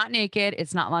t-shirt. It's not naked,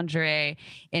 it's not lingerie,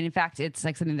 and in fact it's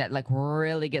like something that like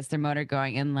really gets their motor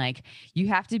going. And like you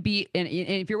have to be and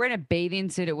if you're wearing a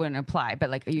bathing suit it wouldn't apply, but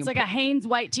like it's like a Hanes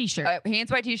white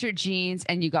t-shirt, jeans,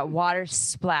 and you got water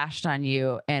splashed on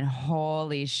you, and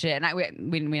holy shit.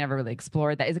 And we never really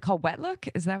explored that. Is it called wet look?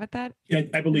 Is that what that? Yeah,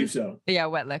 I believe so. Yeah,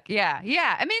 wet look. Yeah. I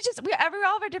mean, it's just we all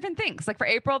have our different things. Like for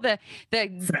April, the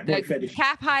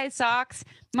calf high socks.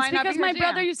 It's because my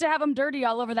brother used to have them dirty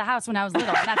all over the house when I was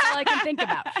little. And that's all I can think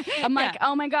about. I'm like,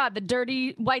 oh my God, the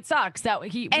dirty white socks that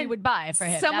we would buy for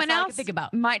him. Someone that's all else I can think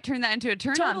about. might turn that into a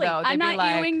turn on, though. I'm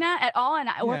not doing that at all. And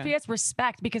Orpheus,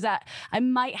 respect, because I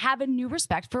might have a new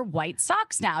respect for white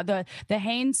socks now. The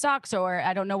Hanes socks, or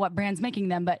I don't know what brand's making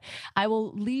them, but I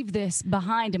will leave this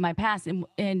behind in my past.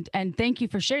 And thank you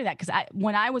for sharing that, because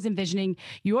when I was envisioning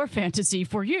your fantasy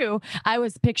for you, I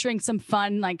was picturing some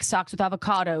fun like socks with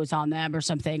avocados on them or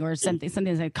something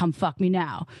that come fuck me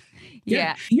now.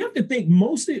 Yeah. You have to think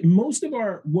most of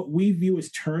our what we view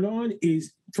as turn on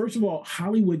is, first of all,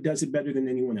 Hollywood does it better than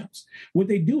anyone else. What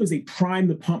they do is they prime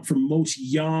the pump for most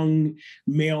young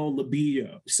male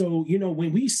libido. So,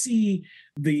 when we see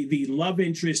the love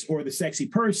interest or the sexy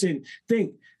person,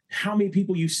 think how many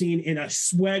people you've seen in a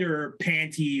sweater,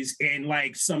 panties, and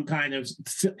like some kind of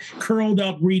curled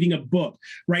up reading a book,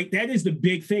 right? That is the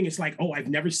big thing. It's like, oh, I've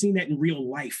never seen that in real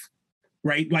life.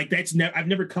 Right? Like I've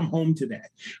never come home to that.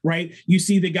 Right? You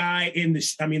see the guy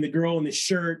the girl in the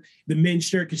shirt, the men's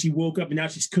shirt, because she woke up and now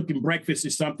she's cooking breakfast or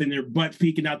something, and her butt's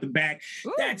peeking out the back.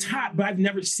 Ooh. That's hot, but I've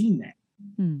never seen that.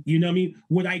 You know what I mean?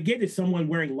 What I get is someone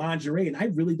wearing lingerie, and I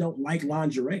really don't like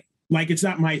lingerie. Like, it's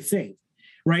not my thing.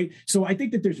 Right. So I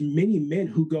think that there's many men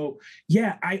who go,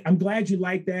 yeah, I'm glad you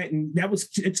like that. And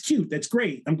it's cute. That's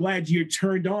great. I'm glad you're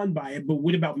turned on by it. But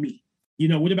what about me?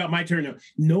 What about my turn?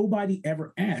 Nobody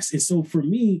ever asks. And so for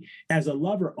me as a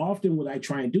lover, often what I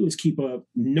try and do is keep a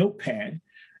notepad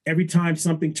Every time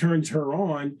something turns her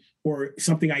on or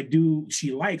something I do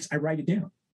she likes, I write it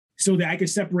down so that I can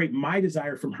separate my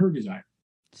desire from her desire.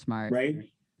 Smart. Right?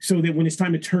 So that when it's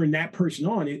time to turn that person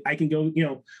on, I can go,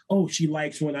 oh, she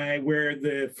likes when I wear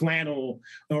the flannel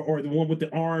or the one with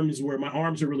the arms where my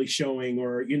arms are really showing,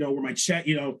 or, where my chest,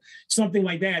 something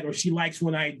like that. Or she likes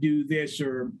when I do this,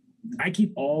 or I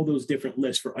keep all those different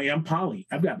lists I'm poly.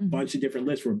 I've got a bunch of different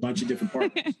lists for a bunch of different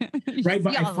partners. Right.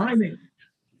 But I find that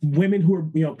women who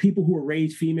are, people who are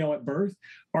raised female at birth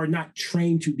are not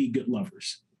trained to be good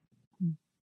lovers.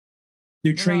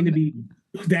 They're trained to be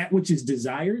that which is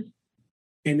desired,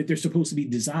 and that they're supposed to be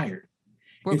desired.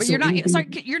 But you're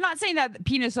not saying that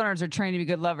penis owners are trained to be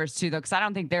good lovers too, though, because I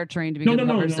don't think they're trained to be good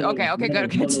lovers. Okay,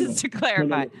 good. Just to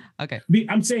clarify. Okay.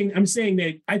 I'm saying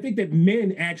that I think that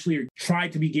men actually are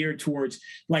tried to be geared towards,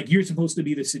 like, you're supposed to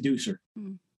be the seducer.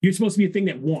 You're supposed to be a thing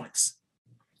that wants,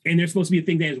 and they're supposed to be a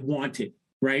thing that is wanted,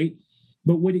 right?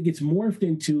 But what it gets morphed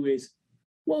into is,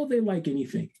 well, they like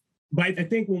anything. But I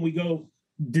think when we go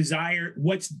desire,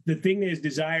 what's the thing that is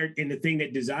desired and the thing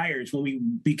that desires, when we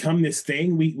become this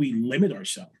thing, we limit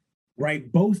ourselves,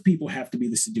 right? Both people have to be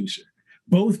the seducer.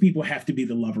 Both people have to be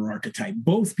the lover archetype.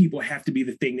 Both people have to be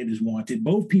the thing that is wanted.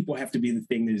 Both people have to be the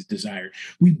thing that is desired.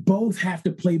 We both have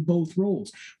to play both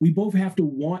roles. We both have to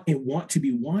want and want to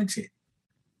be wanted,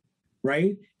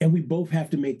 right? And we both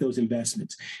have to make those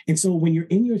investments. And so when you're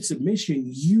in your submission,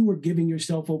 you are giving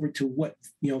yourself over to what,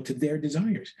 to their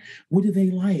desires. What do they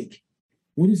like?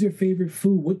 What is their favorite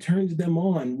food? What turns them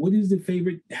on? What is their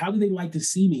favorite? How do they like to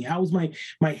see me? How is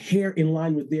my hair in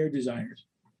line with their desires?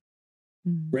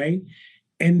 Right?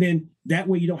 And then that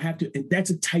way you don't have to, and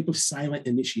that's a type of silent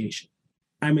initiation.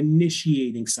 I'm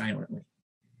initiating silently.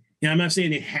 Now, I'm not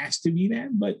saying it has to be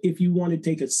that, but if you want to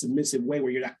take a submissive way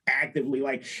where you're not actively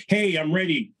like, hey, I'm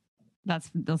ready.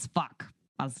 Let's fuck.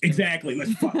 Exactly.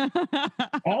 Let's fuck.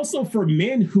 Also, for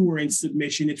men who are in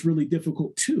submission, it's really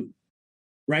difficult too.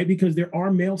 Right? Because there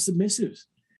are male submissives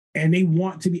and they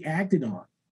want to be acted on,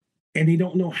 and they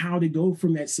don't know how to go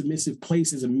from that submissive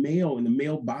place as a male in the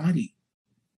male body,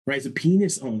 right? As a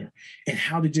penis owner, and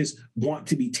how to just want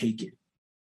to be taken.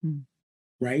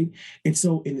 Right? And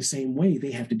so in the same way,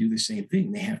 they have to do the same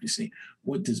thing. They have to say,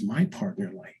 what does my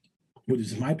partner like?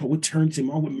 What turns him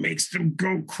on? What makes him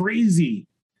go crazy?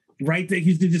 Right? That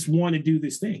he just want to do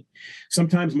this thing.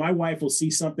 Sometimes my wife will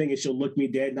see something and she'll look me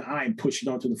dead in the eye and push it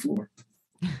onto the floor.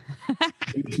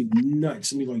 It makes me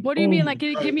nuts. Like, what do you mean? Like,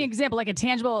 give me an example, like a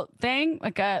tangible thing,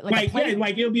 like a plate? Yeah,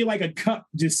 like it'll be like a cup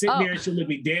just sitting there, and she'll look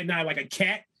me dead in the eye like a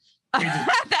cat.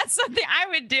 That's something I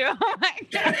would do. Oh my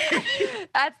God.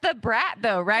 That's the brat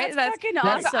though, right? That's fucking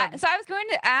awesome. So I was going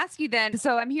to ask you then,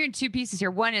 so I'm hearing two pieces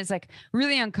here. One is like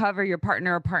really uncover your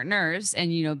partner or partners and,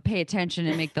 pay attention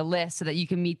and make the list so that you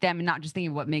can meet them and not just think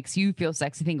of what makes you feel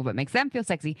sexy, think of what makes them feel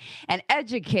sexy, and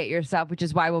educate yourself, which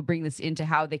is why we'll bring this into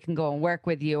how they can go and work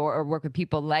with you or work with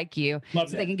people like you.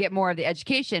 They can get more of the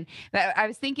education. But I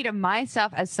was thinking of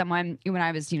myself as someone when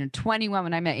I was, 21,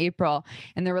 when I met April,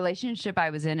 and the relationship I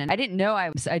was in, and I didn't know I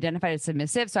was identified as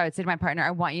submissive. So I would say to my partner, I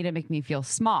want you to make me feel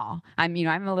small. I'm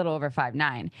a little over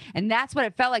 5'9". And that's what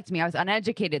it felt like to me. I was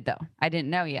uneducated though. I didn't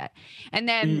know yet. And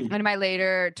then in my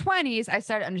later 20s, I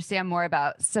started to understand more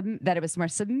about that it was more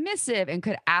submissive and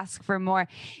could ask for more.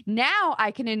 Now I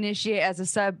can initiate as a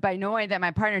sub by knowing that my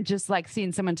partner just likes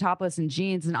seeing someone topless in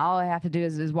jeans, and all I have to do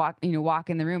is walk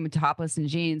in the room with topless in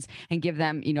jeans and give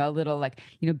them, a little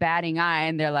batting eye,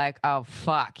 and they're like, oh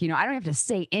fuck. I don't have to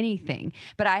say anything,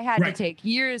 but I had to take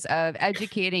years of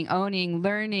educating, owning,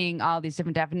 learning all these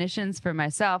different definitions for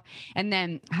myself. And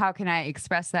then how can I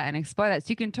express that and explore that?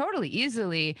 So you can totally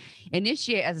easily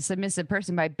initiate as a submissive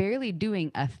person by barely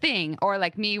doing a thing. Or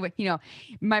like me with,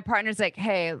 my partner's like,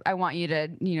 hey, I want you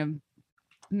to,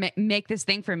 make this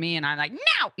thing for me, and I'm like,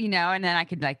 no, and then I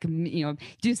could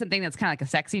do something that's kind of like a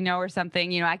sexy no or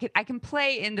something. I can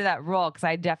play into that role, because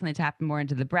I definitely tap more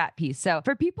into the brat piece. So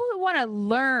for people who want to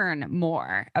learn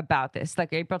more about this,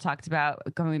 like April talked about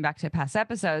going back to past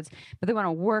episodes, but they want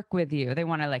to work with you, they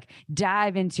want to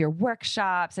dive into your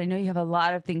workshops. I know you have a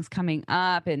lot of things coming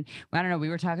up, and I don't know, we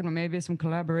were talking about maybe some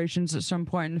collaborations at some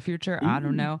point in the future. I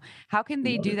don't know. How can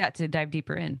they do that to dive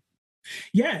deeper in?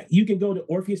 Yeah, you can go to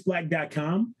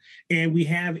orpheusblack.com, and we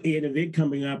have an event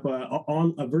coming up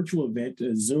on a virtual event,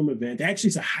 a Zoom event. Actually,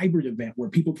 it's a hybrid event where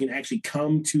people can actually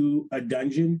come to a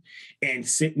dungeon and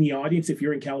sit in the audience. If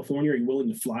you're in California or you're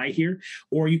willing to fly here,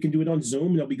 or you can do it on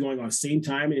Zoom. They'll be going on the same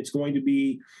time, and it's going to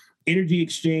be energy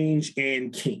exchange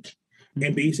and kink.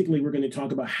 And basically, we're going to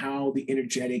talk about how the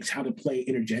energetics, how to play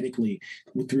energetically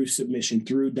through submission,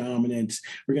 through dominance.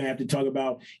 We're going to have to talk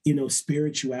about,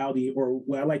 spirituality, or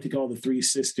what I like to call the three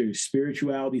sisters: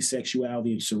 spirituality,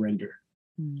 sexuality, and surrender.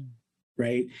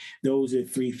 Right? Those are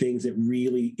three things that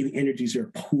really, the energies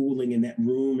are pooling in that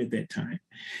room at that time.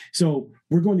 So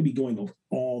we're going to be going over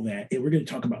all that. And we're going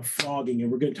to talk about flogging,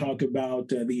 and we're going to talk about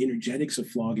the energetics of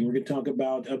flogging. We're going to talk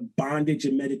about bondage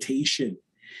and meditation,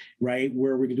 right?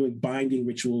 Where we're doing binding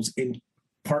rituals and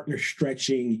partner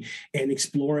stretching and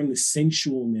exploring the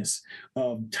sensualness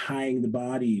of tying the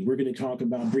body. We're going to talk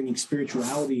about bringing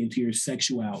spirituality into your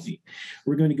sexuality.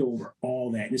 We're going to go over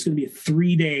all that. And it's going to be a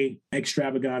 3-day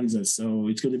extravaganza. So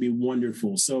it's going to be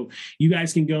wonderful. So you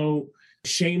guys can go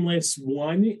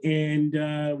Shameless1,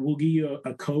 and we'll give you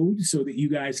a code so that you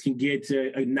guys can get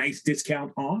a nice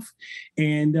discount off.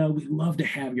 And we'd love to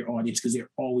have your audience because they're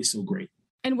always so great.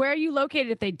 And where are you located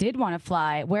if they did want to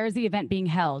fly? Where is the event being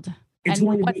held? It's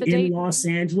going to be in Los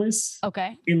Angeles.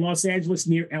 Okay. In Los Angeles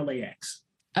near LAX.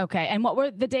 Okay. And what were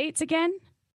the dates again?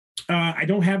 I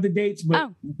don't have the dates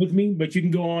with me, but you can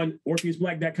go on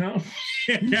OrpheusBlack.com.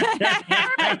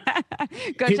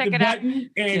 Go hit check the it out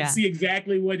and see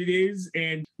exactly what it is.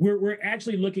 And we're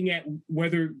actually looking at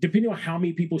whether, depending on how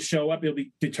many people show up, it'll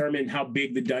be determined how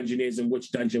big the dungeon is and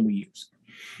which dungeon we use.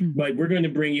 But we're going to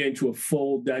bring you into a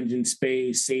full dungeon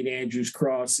space, St. Andrew's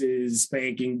crosses,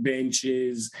 spanking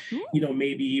benches,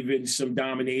 maybe even some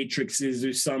dominatrixes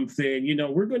or something.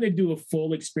 We're going to do a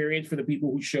full experience for the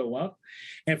people who show up.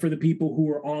 And for the people who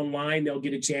are online, they'll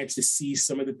get a chance to see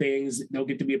some of the things. They'll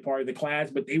get to be a part of the class,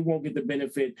 but they won't get the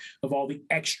benefit of all the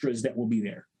extras that will be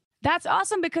there. That's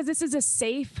awesome, because this is a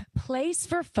safe place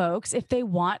for folks if they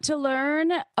want to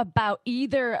learn about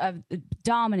either of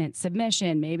dominance,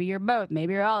 submission. Maybe you're both,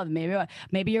 maybe you're all of them,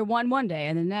 maybe you're one day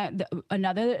and then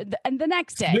another and the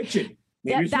next day. Switch it.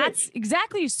 That's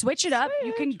exactly. You switch it up.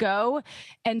 You can go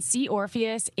and see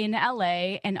Orpheus in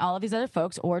LA and all of these other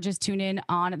folks, or just tune in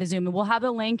on the Zoom. And we'll have the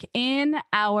link in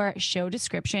our show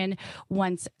description.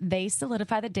 Once they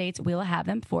solidify the dates, we'll have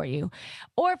them for you.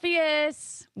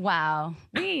 Orpheus, wow,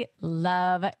 we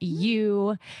love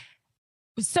you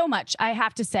so much, I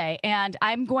have to say. And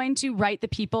I'm going to write the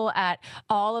people at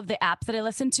all of the apps that I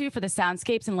listen to for the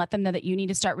soundscapes and let them know that you need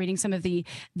to start reading some of the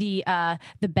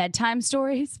bedtime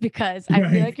stories, because I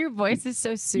feel like your voice is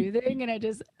so soothing and I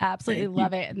just absolutely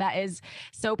love it. And that is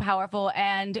so powerful.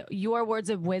 And your words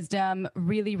of wisdom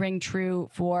really ring true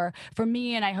for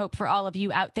me, and I hope for all of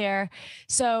you out there.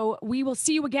 So we will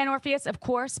see you again, Orpheus, of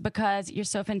course, because you're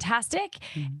so fantastic.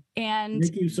 And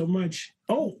thank you so much.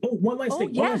 One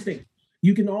last thing.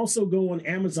 You can also go on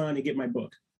Amazon and get my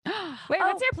book. Wait,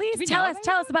 what's it? Please tell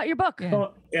us about your book.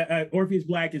 Orpheus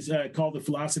Black is called The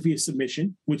Philosophy of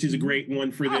Submission, which is a great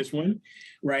one for this one,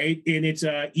 right? And it's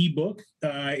an ebook.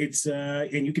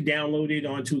 And you can download it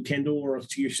onto a Kindle or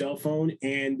to your cell phone.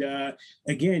 And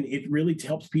again, it really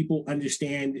helps people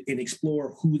understand and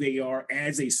explore who they are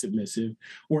as a submissive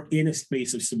or in a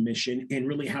space of submission, and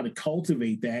really how to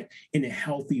cultivate that in a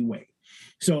healthy way.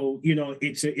 So,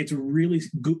 it's a really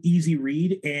good, easy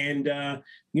read. And,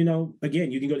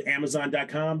 again, you can go to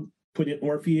Amazon.com, put in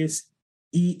Orpheus,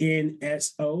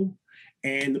 ENSO,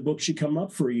 and the book should come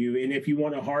up for you. And if you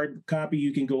want a hard copy,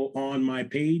 you can go on my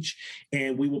page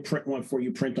and we will print one for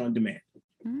you, print on demand.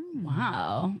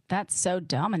 Wow, that's so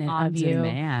dominant on of you.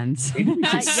 Demand.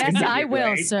 Yes, I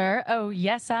will, sir. Oh,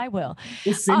 yes, I will.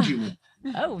 We'll send you one.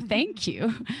 Oh, thank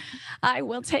you. I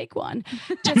will take one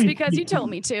just because you told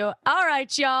me to. All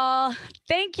right, y'all.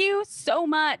 Thank you so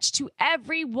much to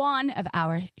every one of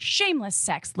our Shameless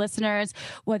Sex listeners,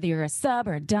 whether you're a sub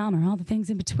or a dom or all the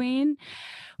things in between.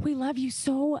 We love you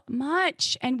so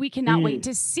much, and we cannot wait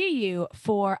to see you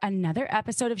for another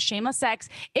episode of Shameless Sex.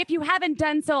 If you haven't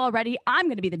done so already, I'm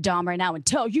going to be the dom right now and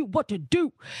tell you what to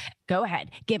do. Go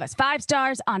ahead. Give us 5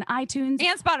 stars on iTunes.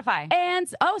 And Spotify. And,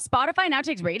 Spotify now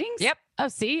takes ratings? Yep. Oh,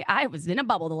 see, I was in a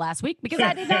bubble the last week because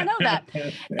I did not know that.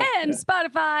 And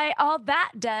Spotify, all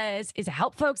that does is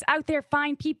help folks out there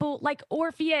find people like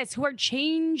Orpheus who are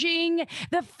changing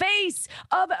the face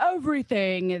of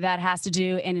everything that has to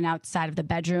do in and outside of the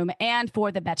bedroom, and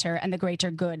for the better and the greater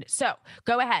good. So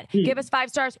go ahead, give us 5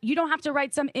 stars. You don't have to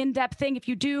write some in-depth thing. If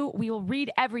you do, we will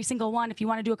read every single one. If you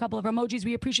want to do a couple of emojis,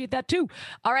 we appreciate that too.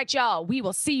 All right, y'all, we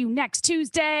will see you next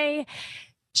Tuesday.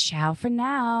 Ciao for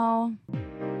now.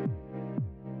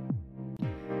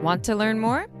 Want to learn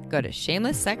more? Go to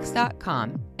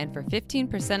shamelesssex.com, and for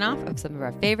 15% off of some of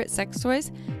our favorite sex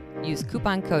toys, use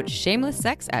coupon code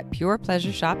shamelesssex at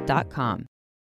purepleasureshop.com.